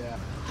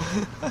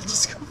 I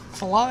just go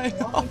flying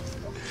off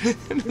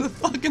into the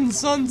fucking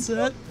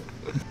sunset.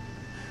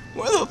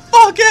 Where the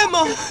fuck am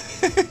I?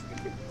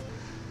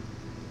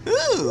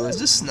 Ooh, is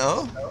this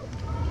snow?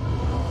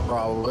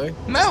 Probably.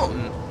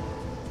 Mountain.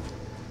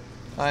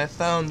 I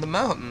found the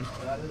mountain.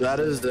 That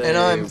is a... And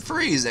I'm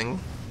freezing.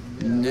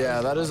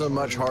 Yeah, that is a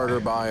much harder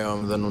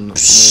biome than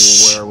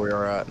where we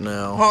are at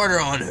now.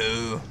 Harder on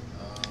who?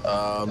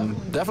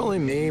 Definitely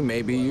me,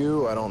 maybe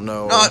you. I don't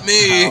know. Not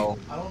me. I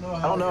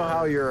don't know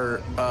how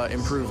your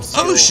improved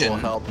skills Ocean. will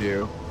help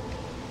you.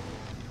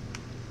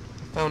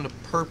 Found a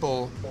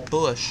purple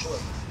bush.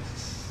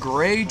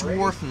 Gray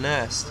dwarf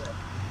nest.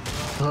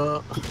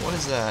 What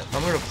is that?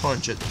 I'm gonna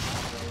punch it.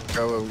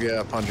 Go,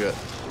 yeah, punch it.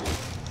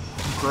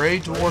 Gray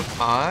dwarf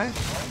eye?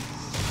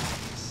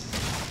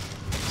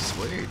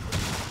 Sweet.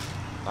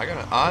 I got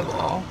an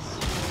eyeball.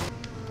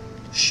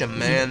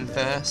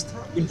 Shamanifest.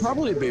 You'd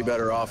probably be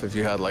better off if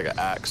you had like an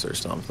axe or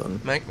something.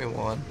 Make me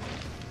one.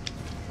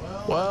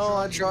 Well,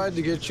 I tried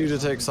to get you to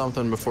take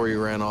something before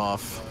you ran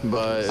off,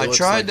 but I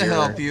tried to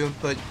help you,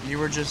 but you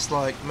were just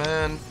like,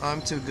 man,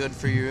 I'm too good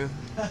for you.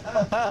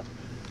 That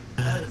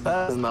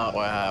is not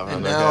what happened.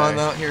 And now I'm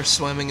out here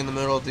swimming in the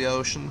middle of the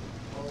ocean.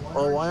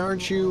 Well, why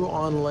aren't you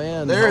on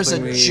land? There's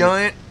a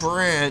giant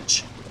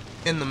branch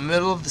in the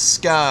middle of the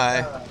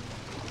sky.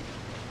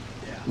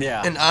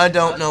 Yeah. And I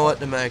don't know what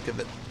to make of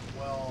it.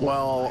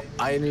 Well,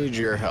 I need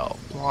your help.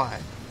 Why?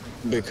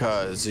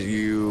 Because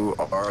you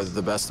are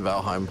the best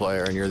Valheim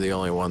player and you're the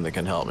only one that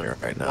can help me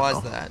right now. Why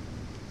is that?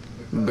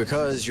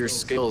 Because your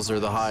skills are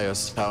the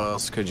highest. How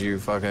else could you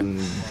fucking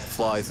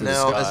fly through the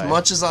sky? Now, as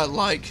much as I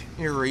like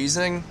your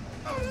reasoning,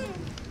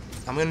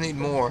 I'm gonna need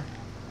more.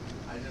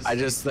 I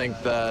just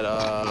think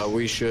that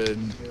we should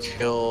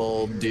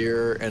kill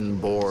deer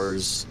and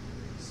boars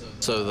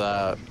so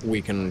that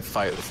we can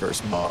fight the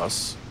first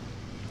boss.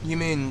 You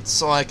mean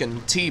so I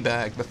can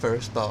teabag the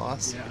first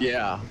boss?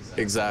 Yeah,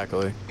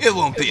 exactly. It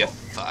won't be a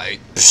fight.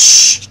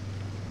 Psh.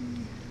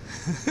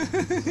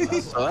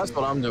 So that's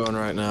what I'm doing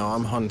right now.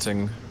 I'm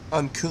hunting.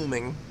 I'm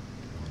cooming.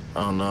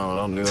 Oh no,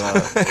 don't do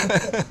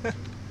that.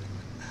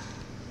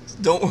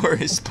 Don't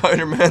worry,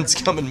 Spider-Man's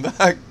coming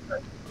back.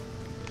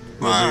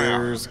 The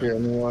deer's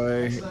getting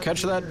away.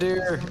 Catch that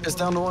deer. It's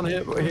down to one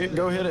hit.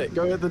 Go hit it.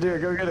 Go hit the deer.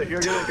 Go get it. Go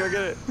get it. Go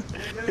get it.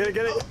 Get it.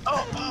 Get it.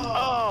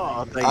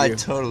 Oh, thank you. I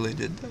totally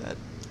did that.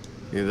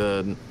 You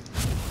did.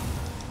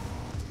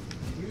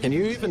 Can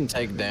you even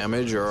take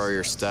damage, or are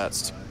your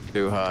stats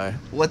too high?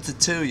 What's it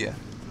to you?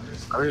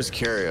 I'm just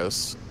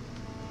curious.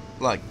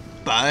 Like,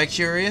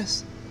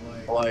 bi-curious?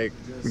 Like,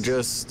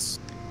 just,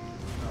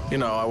 you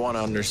know, I want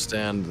to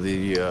understand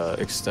the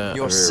extent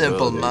Your of your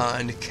simple ability.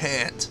 mind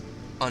can't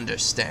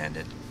understand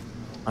it.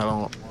 I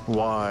don't.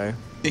 Why?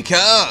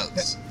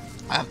 Because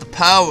I have the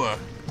power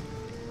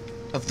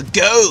of the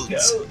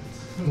goads.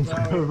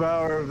 The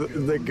power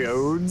of the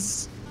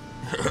goads?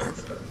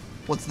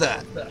 What's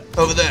that?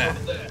 Over there.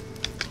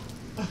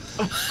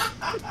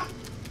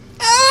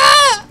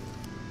 Ah!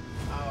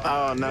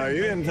 Oh no,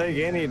 you didn't take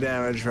any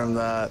damage from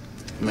that.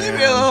 Leave me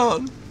Man,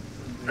 alone.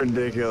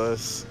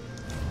 ridiculous.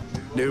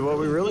 Dude, what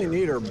we really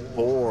need are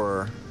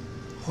boar.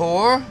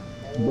 Whore?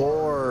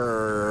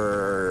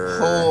 Boar.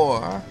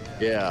 Whore.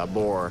 Yeah,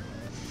 boar.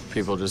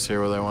 People just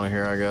hear what they want to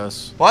hear, I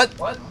guess. What?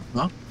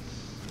 Huh?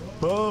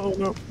 Oh,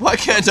 no. Why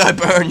can't I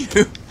burn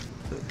you?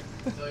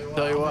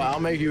 Tell you what, I'll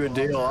make you a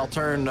deal. I'll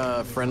turn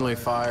friendly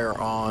fire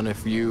on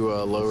if you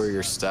lower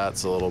your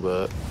stats a little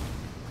bit.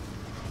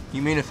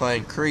 You mean if I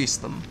increase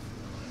them?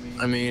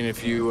 I mean,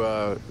 if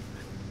you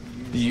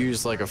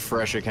use like a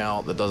fresh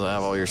account that doesn't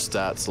have all your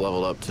stats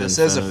leveled up to This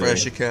is a infinity.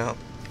 fresh account.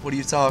 What are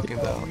you talking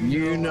about?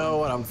 You know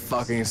what I'm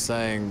fucking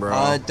saying, bro.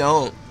 I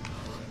don't.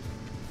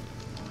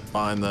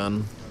 Fine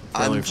then.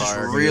 I'm Friendly just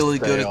fire can really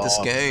stay good at this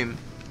off. game.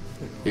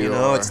 You You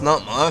know, are. it's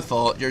not my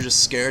fault. You're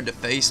just scared to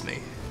face me.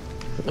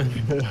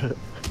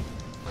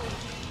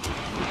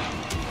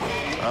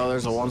 Oh,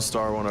 there's a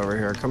 1-star one over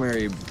here. Come here,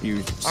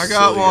 you I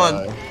got silly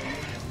one. guy.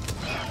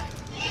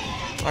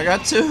 I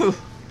got 2.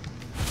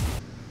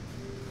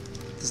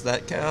 Does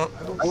that count?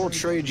 I will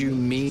trade you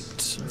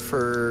meat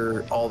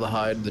for all the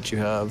hide that you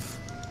have.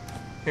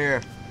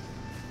 Here.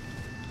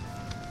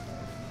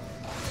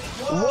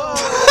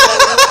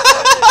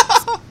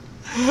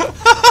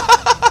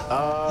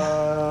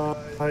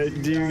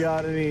 Do you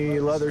got any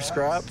leather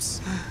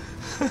scraps?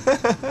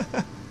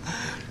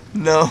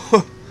 No.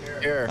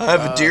 Here. I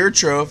have a deer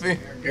trophy.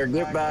 Here,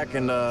 get back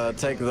and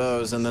take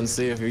those, and then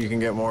see if you can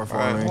get more for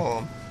Alright, me.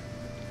 hold on.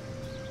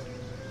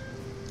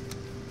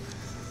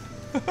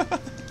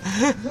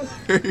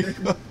 Here you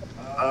go.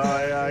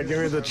 Oh yeah, give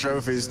me the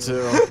trophies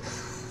too.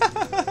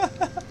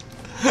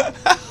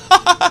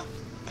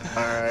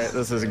 Alright,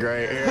 this is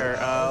great. Here,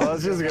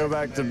 let's just go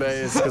back to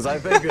base, because I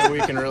think that we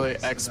can really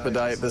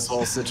expedite this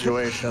whole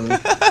situation.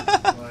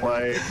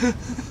 Like,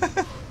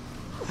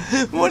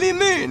 What do you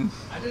mean?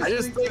 I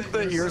just think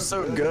that you're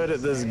so good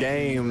at this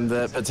game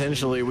that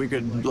potentially we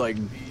could, like,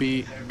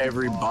 beat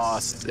every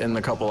boss in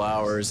a couple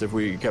hours if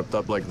we kept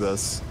up like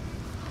this.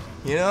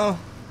 You know,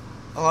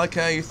 I like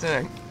how you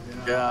think.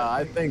 Yeah,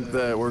 I think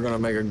that we're gonna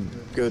make a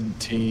good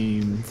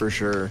team for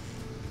sure.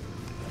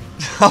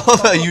 I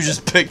love how you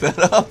just picked that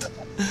up.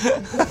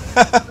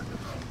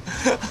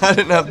 I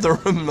didn't have the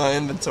room in my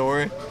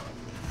inventory.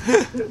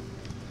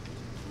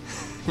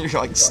 You're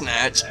like,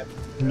 snatch.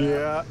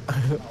 Yeah,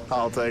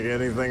 I'll take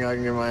anything I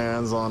can get my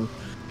hands on.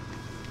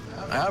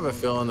 I have a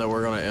feeling that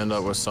we're gonna end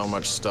up with so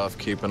much stuff,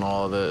 keeping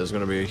all of it is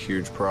gonna be a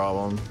huge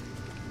problem.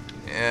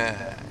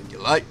 Yeah, you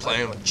like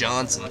playing with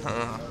Johnson,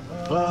 huh?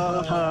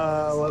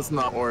 Let's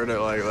not word it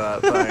like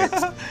that,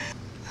 thanks.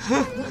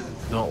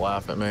 Don't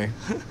laugh at me.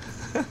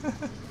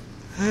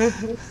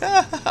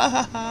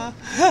 I'm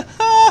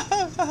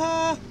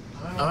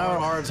having a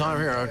hard time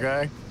here,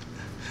 okay?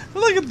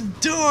 Look at the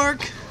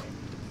dork.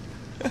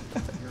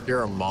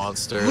 You're a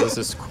monster. This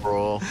is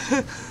cruel.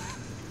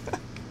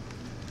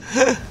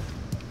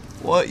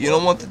 What, you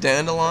don't want the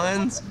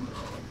dandelions?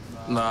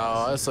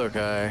 No, it's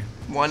okay.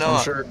 Why I'm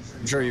not?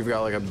 sure you've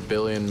got like a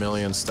billion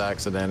million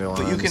stacks of dandelions.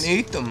 But you can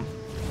eat them.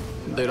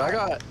 Dude, I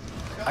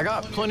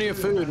got plenty of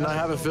food, and I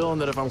have a feeling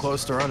that if I'm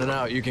close to running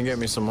out, you can get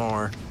me some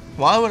more.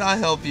 Why would I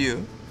help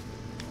you?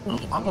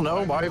 I don't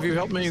know. Why have you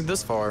helped me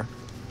this far?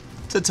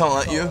 To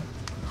taunt you.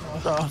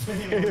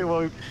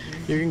 Well,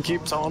 you can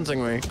keep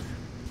taunting me.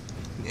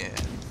 Yeah.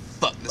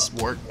 Fuck this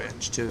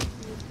workbench too.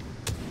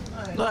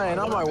 No, ain't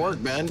on my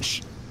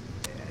workbench.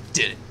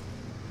 Did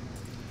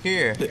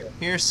it.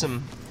 Here's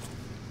some.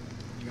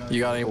 You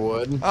got any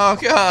wood? Oh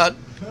god.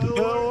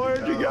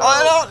 Where'd you go?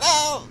 I don't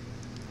know.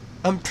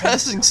 I'm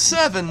pressing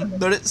 7,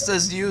 but it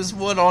says use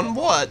wood on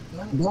what?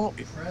 Don't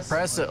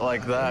press it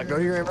like that. Go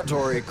to your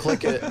inventory,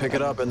 click it, pick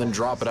it up, and then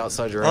drop it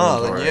outside your Oh,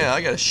 inventory. then yeah,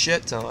 I got a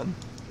shit ton.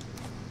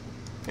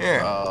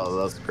 Here. Oh,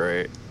 that's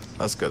great.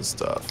 That's good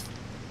stuff.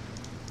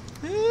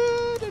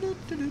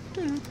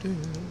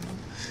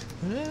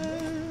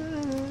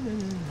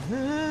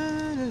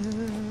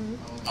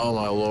 Oh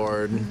my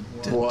lord.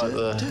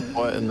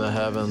 What in the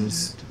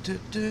heavens?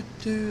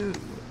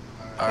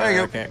 Alright,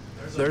 okay.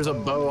 There's a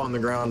bow on the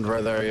ground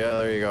right there. Yeah,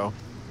 there you go.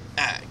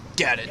 Ah,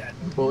 got it.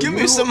 Well, Give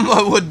me some of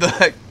my wood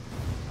back.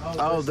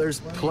 Oh, there's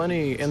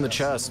plenty in the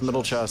chest,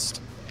 middle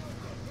chest.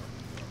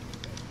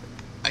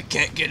 I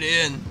can't get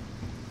in.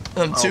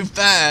 I'm too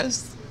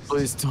fast.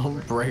 Please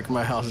don't break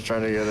my house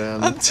trying to get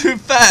in. I'm too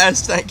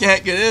fast. I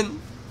can't get in.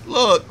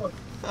 Look,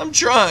 I'm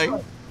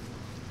trying.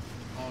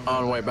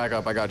 Oh, wait, back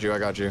up. I got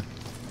you.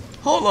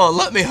 Hold on,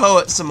 let me hoe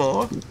it some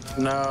more.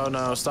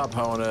 No, stop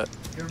hoeing it.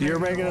 You're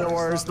making it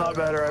worse, not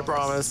better, I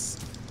promise.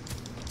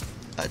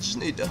 I just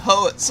need to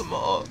hoe it some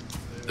more.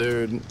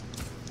 Dude.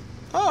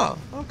 Oh,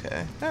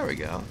 okay. There we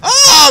go.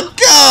 Oh,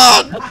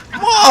 God!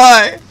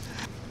 Why?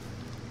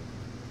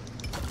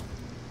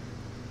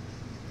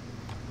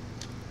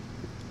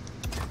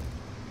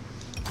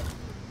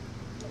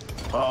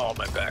 Oh,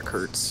 my back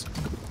hurts.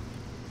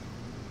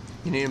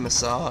 You need a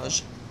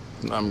massage.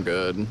 I'm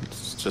good.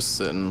 Just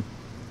sitting.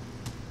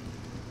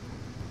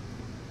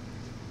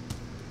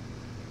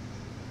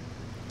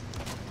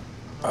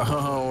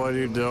 Oh, what are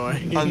you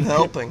doing? I'm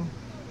helping.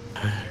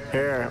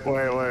 Here,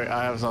 wait.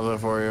 I have something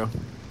for you.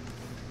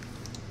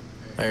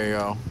 There you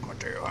go. What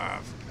do you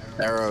have?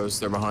 Arrows,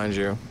 they're behind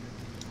you.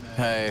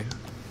 Hey,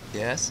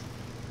 Yes?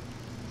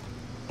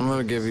 I'm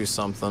gonna give you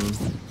something.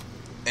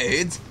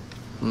 AIDS?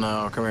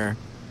 No, come here.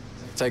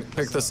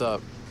 Pick this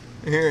up.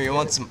 Here, you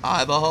want some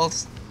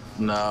eyeballs?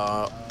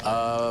 No,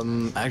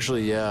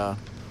 actually, yeah.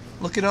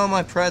 Look at all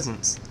my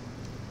presents.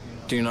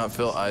 Do you not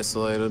feel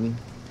isolated?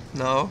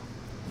 No?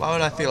 Why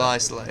would I feel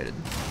isolated?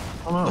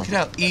 I don't know. Look at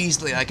how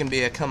easily I can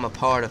become a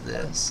part of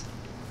this.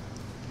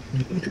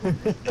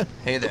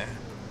 Hey there.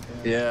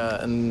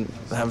 Yeah, and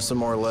have some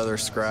more leather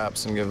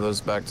scraps and give those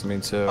back to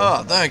me too.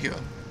 Oh, thank you.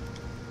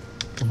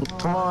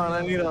 Come on,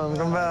 I need them.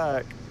 Come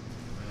back.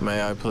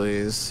 May I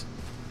please?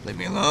 Leave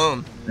me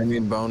alone. I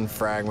need bone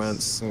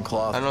fragments and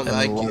cloth I don't and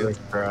like leather you.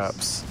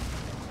 scraps.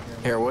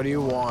 Here, what do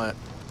you want?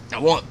 I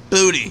want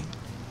booty.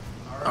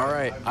 All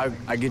right,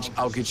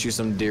 I'll get you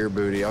some deer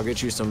booty. I'll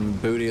get you some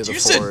booty of the You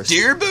forest. said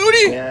deer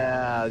booty?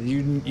 Yeah,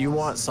 you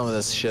want some of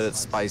this shit. It's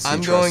spicy.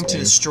 I'm trust going to me.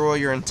 destroy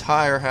your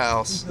entire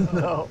house.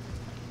 No.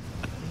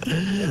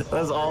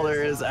 That's all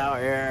there is out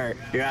here.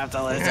 You have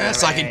to listen. Yes,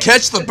 to I me. can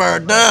catch the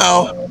bird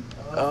now.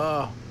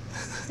 Oh.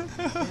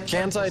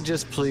 Can't I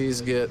just please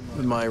get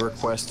my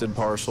requested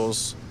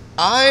parcels?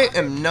 I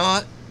am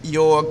not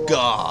your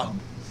god.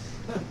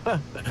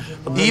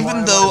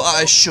 Even though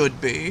I should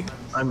be.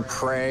 I'm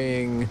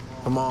praying.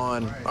 Come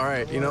on. All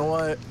right. You know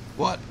what?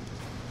 What?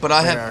 But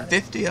I There. have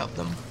 50 of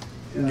them.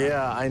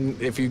 Yeah.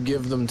 If you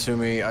give them to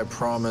me, I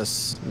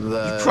promise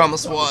that. You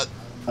promise what?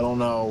 I don't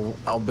know.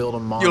 I'll build a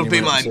You'll monument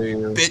be my to you.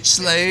 bitch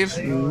slave?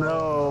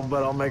 No,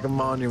 but I'll make a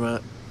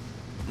monument.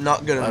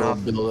 Not good I will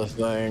enough. build a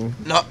thing.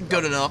 Not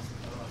good enough.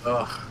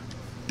 Ugh.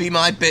 Be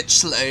my bitch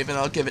slave and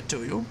I'll give it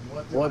to you.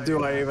 What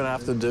do I even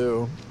have to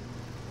do?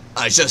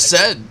 I just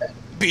said,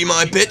 be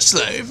my bitch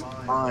slave.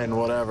 Fine,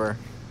 whatever.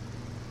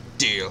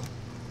 Deal.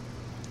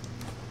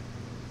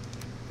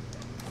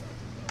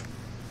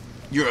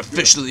 You're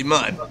officially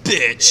my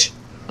bitch.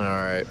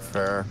 Alright,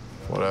 fair.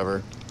 Whatever.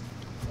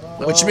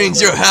 Which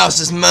means your house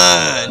is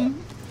mine.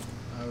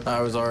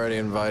 I was already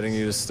inviting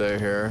you to stay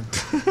here.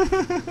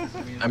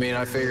 I mean,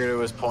 I figured it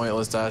was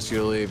pointless to ask you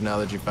to leave now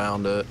that you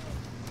found it.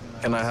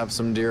 Can I have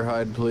some deer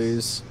hide,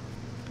 please?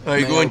 Are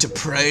you going to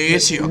pray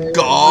to your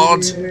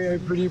god?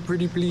 Pretty,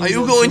 please. Are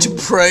you going to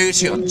pray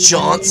to your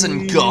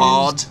Johnson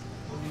god?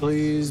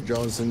 Please,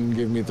 Johnson,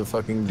 give me the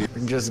fucking deer.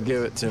 Just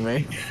give it to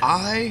me.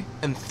 I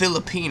am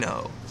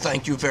Filipino.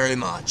 Thank you very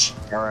much.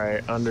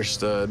 Alright,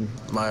 understood.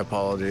 My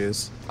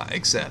apologies. I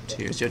accept.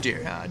 Here's your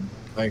deer hide.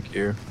 Thank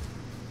you.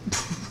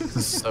 This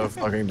is so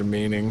fucking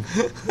demeaning.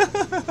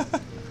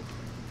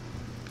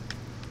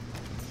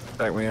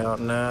 Check me out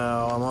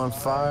now. I'm on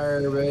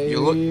fire, baby. You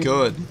look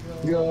good.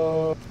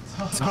 Go.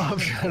 Stop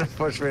trying to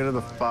push me into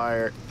the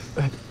fire.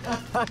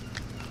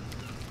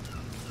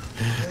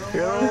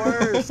 You're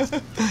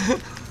the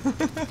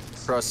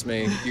worst. Trust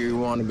me, you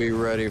want to be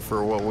ready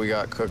for what we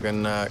got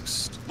cooking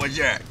next. What's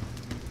that?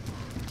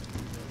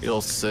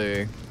 You'll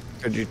see.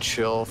 Could you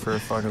chill for a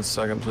fucking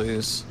second,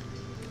 please?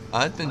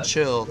 I've been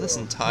chill this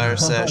entire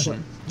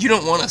session. You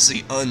don't want to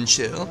see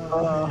unchill.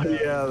 Oh,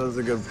 yeah, that's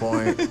a good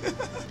point.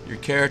 Your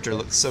character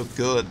looks so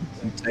good.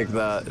 Take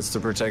that. It's to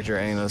protect your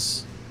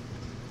anus.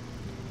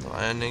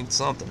 I need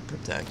something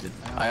protected.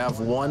 I have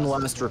one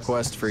last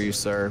request for you,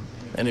 sir.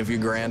 And if you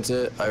grant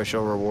it, I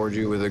shall reward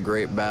you with a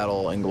great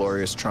battle and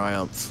glorious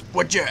triumph.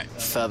 What's that?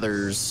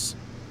 Feathers.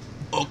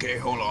 Okay,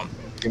 hold on.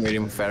 Give me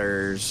them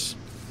feathers.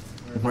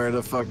 Where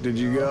the fuck did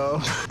you go?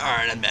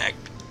 Alright, I'm back.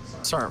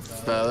 These aren't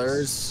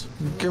feathers.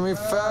 Give me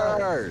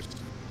feathers.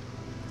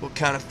 What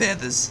kind of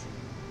feathers?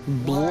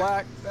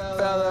 Black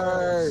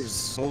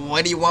feathers. Well,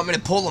 why do you want me to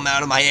pull them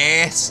out of my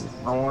ass?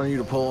 I want you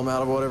to pull them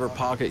out of whatever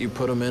pocket you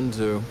put them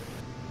into.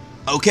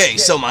 Okay,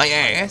 so my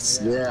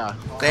ass. Yeah.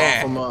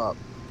 There. Cough them up.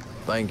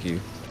 Thank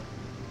you.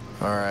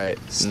 Alright.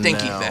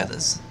 Stinky now,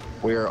 feathers.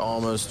 We are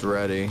almost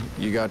ready.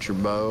 You got your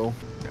bow?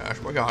 Gosh,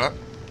 we got it.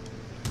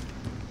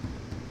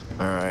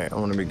 Alright, I'm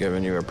gonna be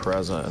giving you a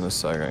present in a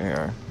second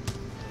here.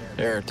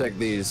 Here, take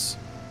these.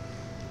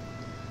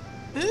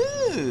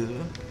 Ooh.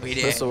 Wait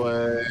This there.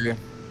 away.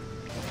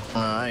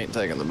 I ain't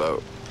taking the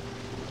boat.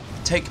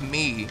 Take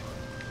me.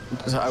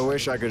 I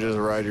wish I could just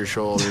ride your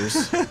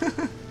shoulders.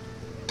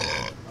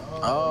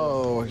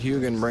 Oh,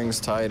 Hugin brings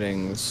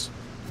tidings.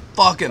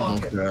 Fuck him.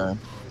 Okay.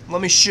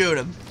 Let me shoot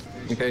him.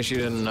 In case you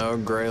didn't know,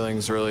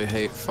 Greylings really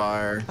hate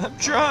fire. I'm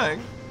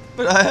trying,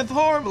 but I have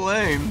horrible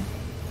aim.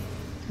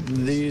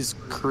 These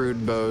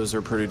crude bows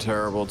are pretty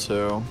terrible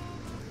too.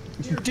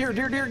 Deer,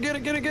 deer, deer, get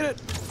it, get it, get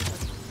it!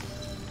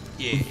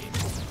 Yeah.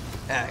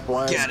 I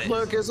Why got it.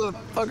 Look, it's a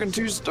fucking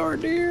 2-star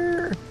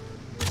deer!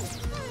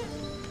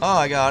 Oh,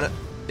 I got it.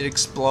 It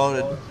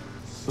exploded.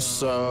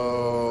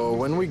 So,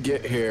 when we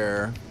get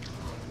here,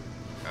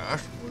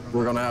 Gosh.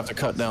 we're gonna have to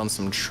cut down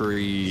some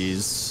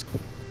trees.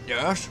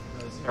 Gosh.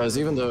 Because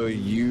even though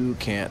you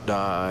can't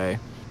die,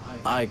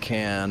 I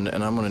can,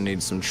 and I'm gonna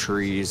need some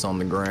trees on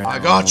the ground. I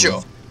got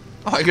you.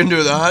 I can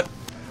do that.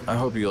 I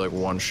hope you like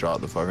one-shot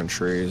the fucking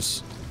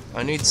trees.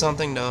 I need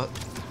something to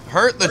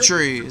hurt the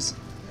trees.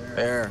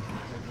 Here,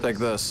 take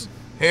this.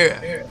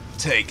 Here,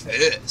 take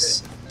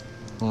this.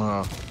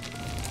 Oh,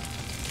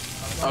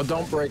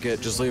 don't break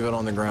it. Just leave it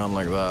on the ground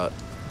like that.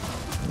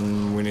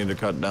 We need to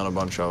cut down a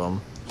bunch of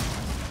them.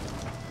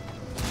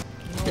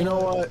 You know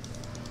what?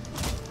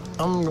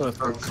 I'm gonna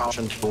throw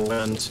caution to the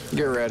wind.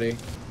 Get ready.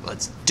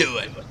 Let's do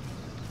it.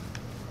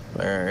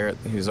 There,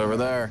 he's over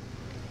there.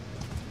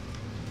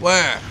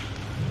 Where?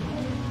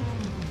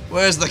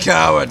 Where's the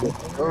coward?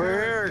 Over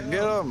here,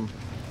 get him.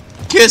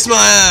 Kiss my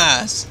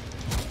ass.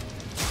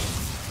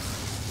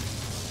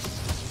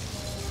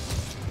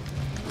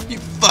 You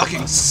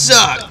fucking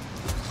suck.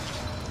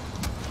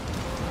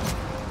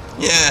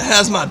 Yeah,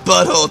 how's my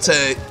butthole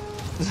tape?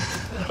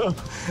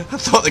 I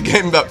thought the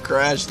game about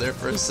crashed there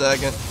for a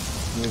second.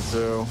 Me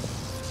too.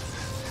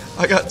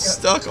 I got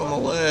stuck on the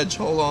ledge.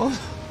 Hold on.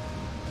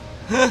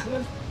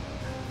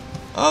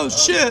 Oh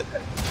shit.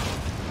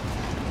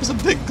 There's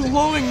a big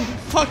glowing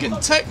fucking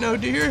techno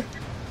deer.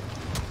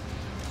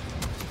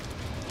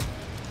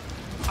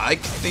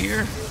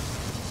 Eikthyr.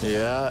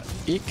 Yeah,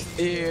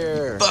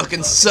 Eikthyr.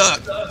 Fucking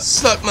suck.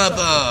 Suck my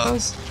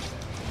balls.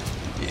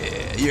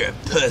 Yeah, you're a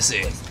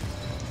pussy.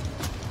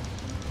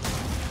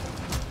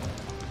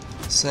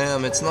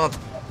 Sam, it's not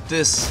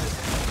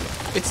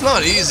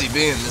easy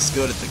being this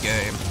good at the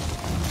game.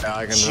 Yeah,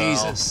 I can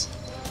Jesus.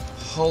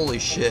 Holy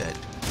shit.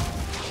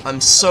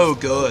 I'm so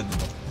good.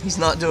 He's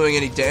not doing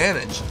any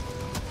damage.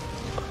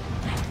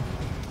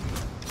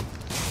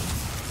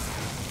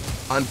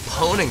 I'm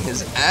poning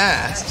his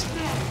ass.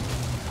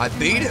 I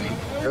beat him.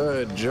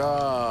 Good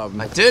job.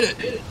 I did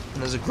it.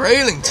 And there's a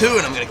grayling too,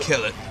 and I'm gonna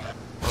kill it.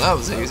 Well, that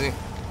was easy.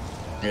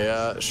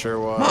 Yeah, it sure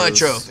was. My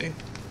trophy.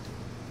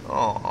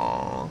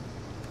 Aww.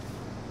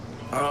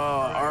 Oh,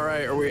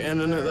 alright, are we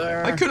ending it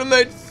there? I could have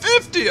made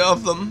 50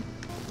 of them.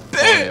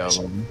 20 Bitch.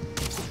 of them.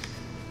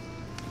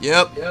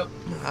 Yep.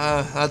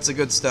 That's a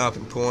good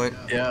stopping point.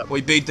 Yep.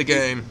 We beat the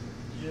game.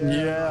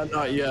 Yeah,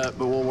 not yet,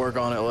 but we'll work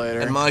on it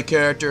later. And my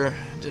character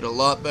did a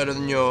lot better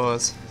than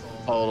yours.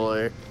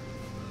 Totally.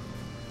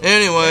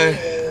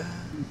 Anyway,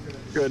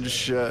 Good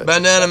shit.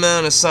 Bandana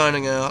Man is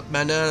signing out.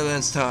 Bandana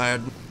Man's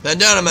tired.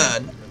 Bandana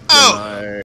Man, out! Good night.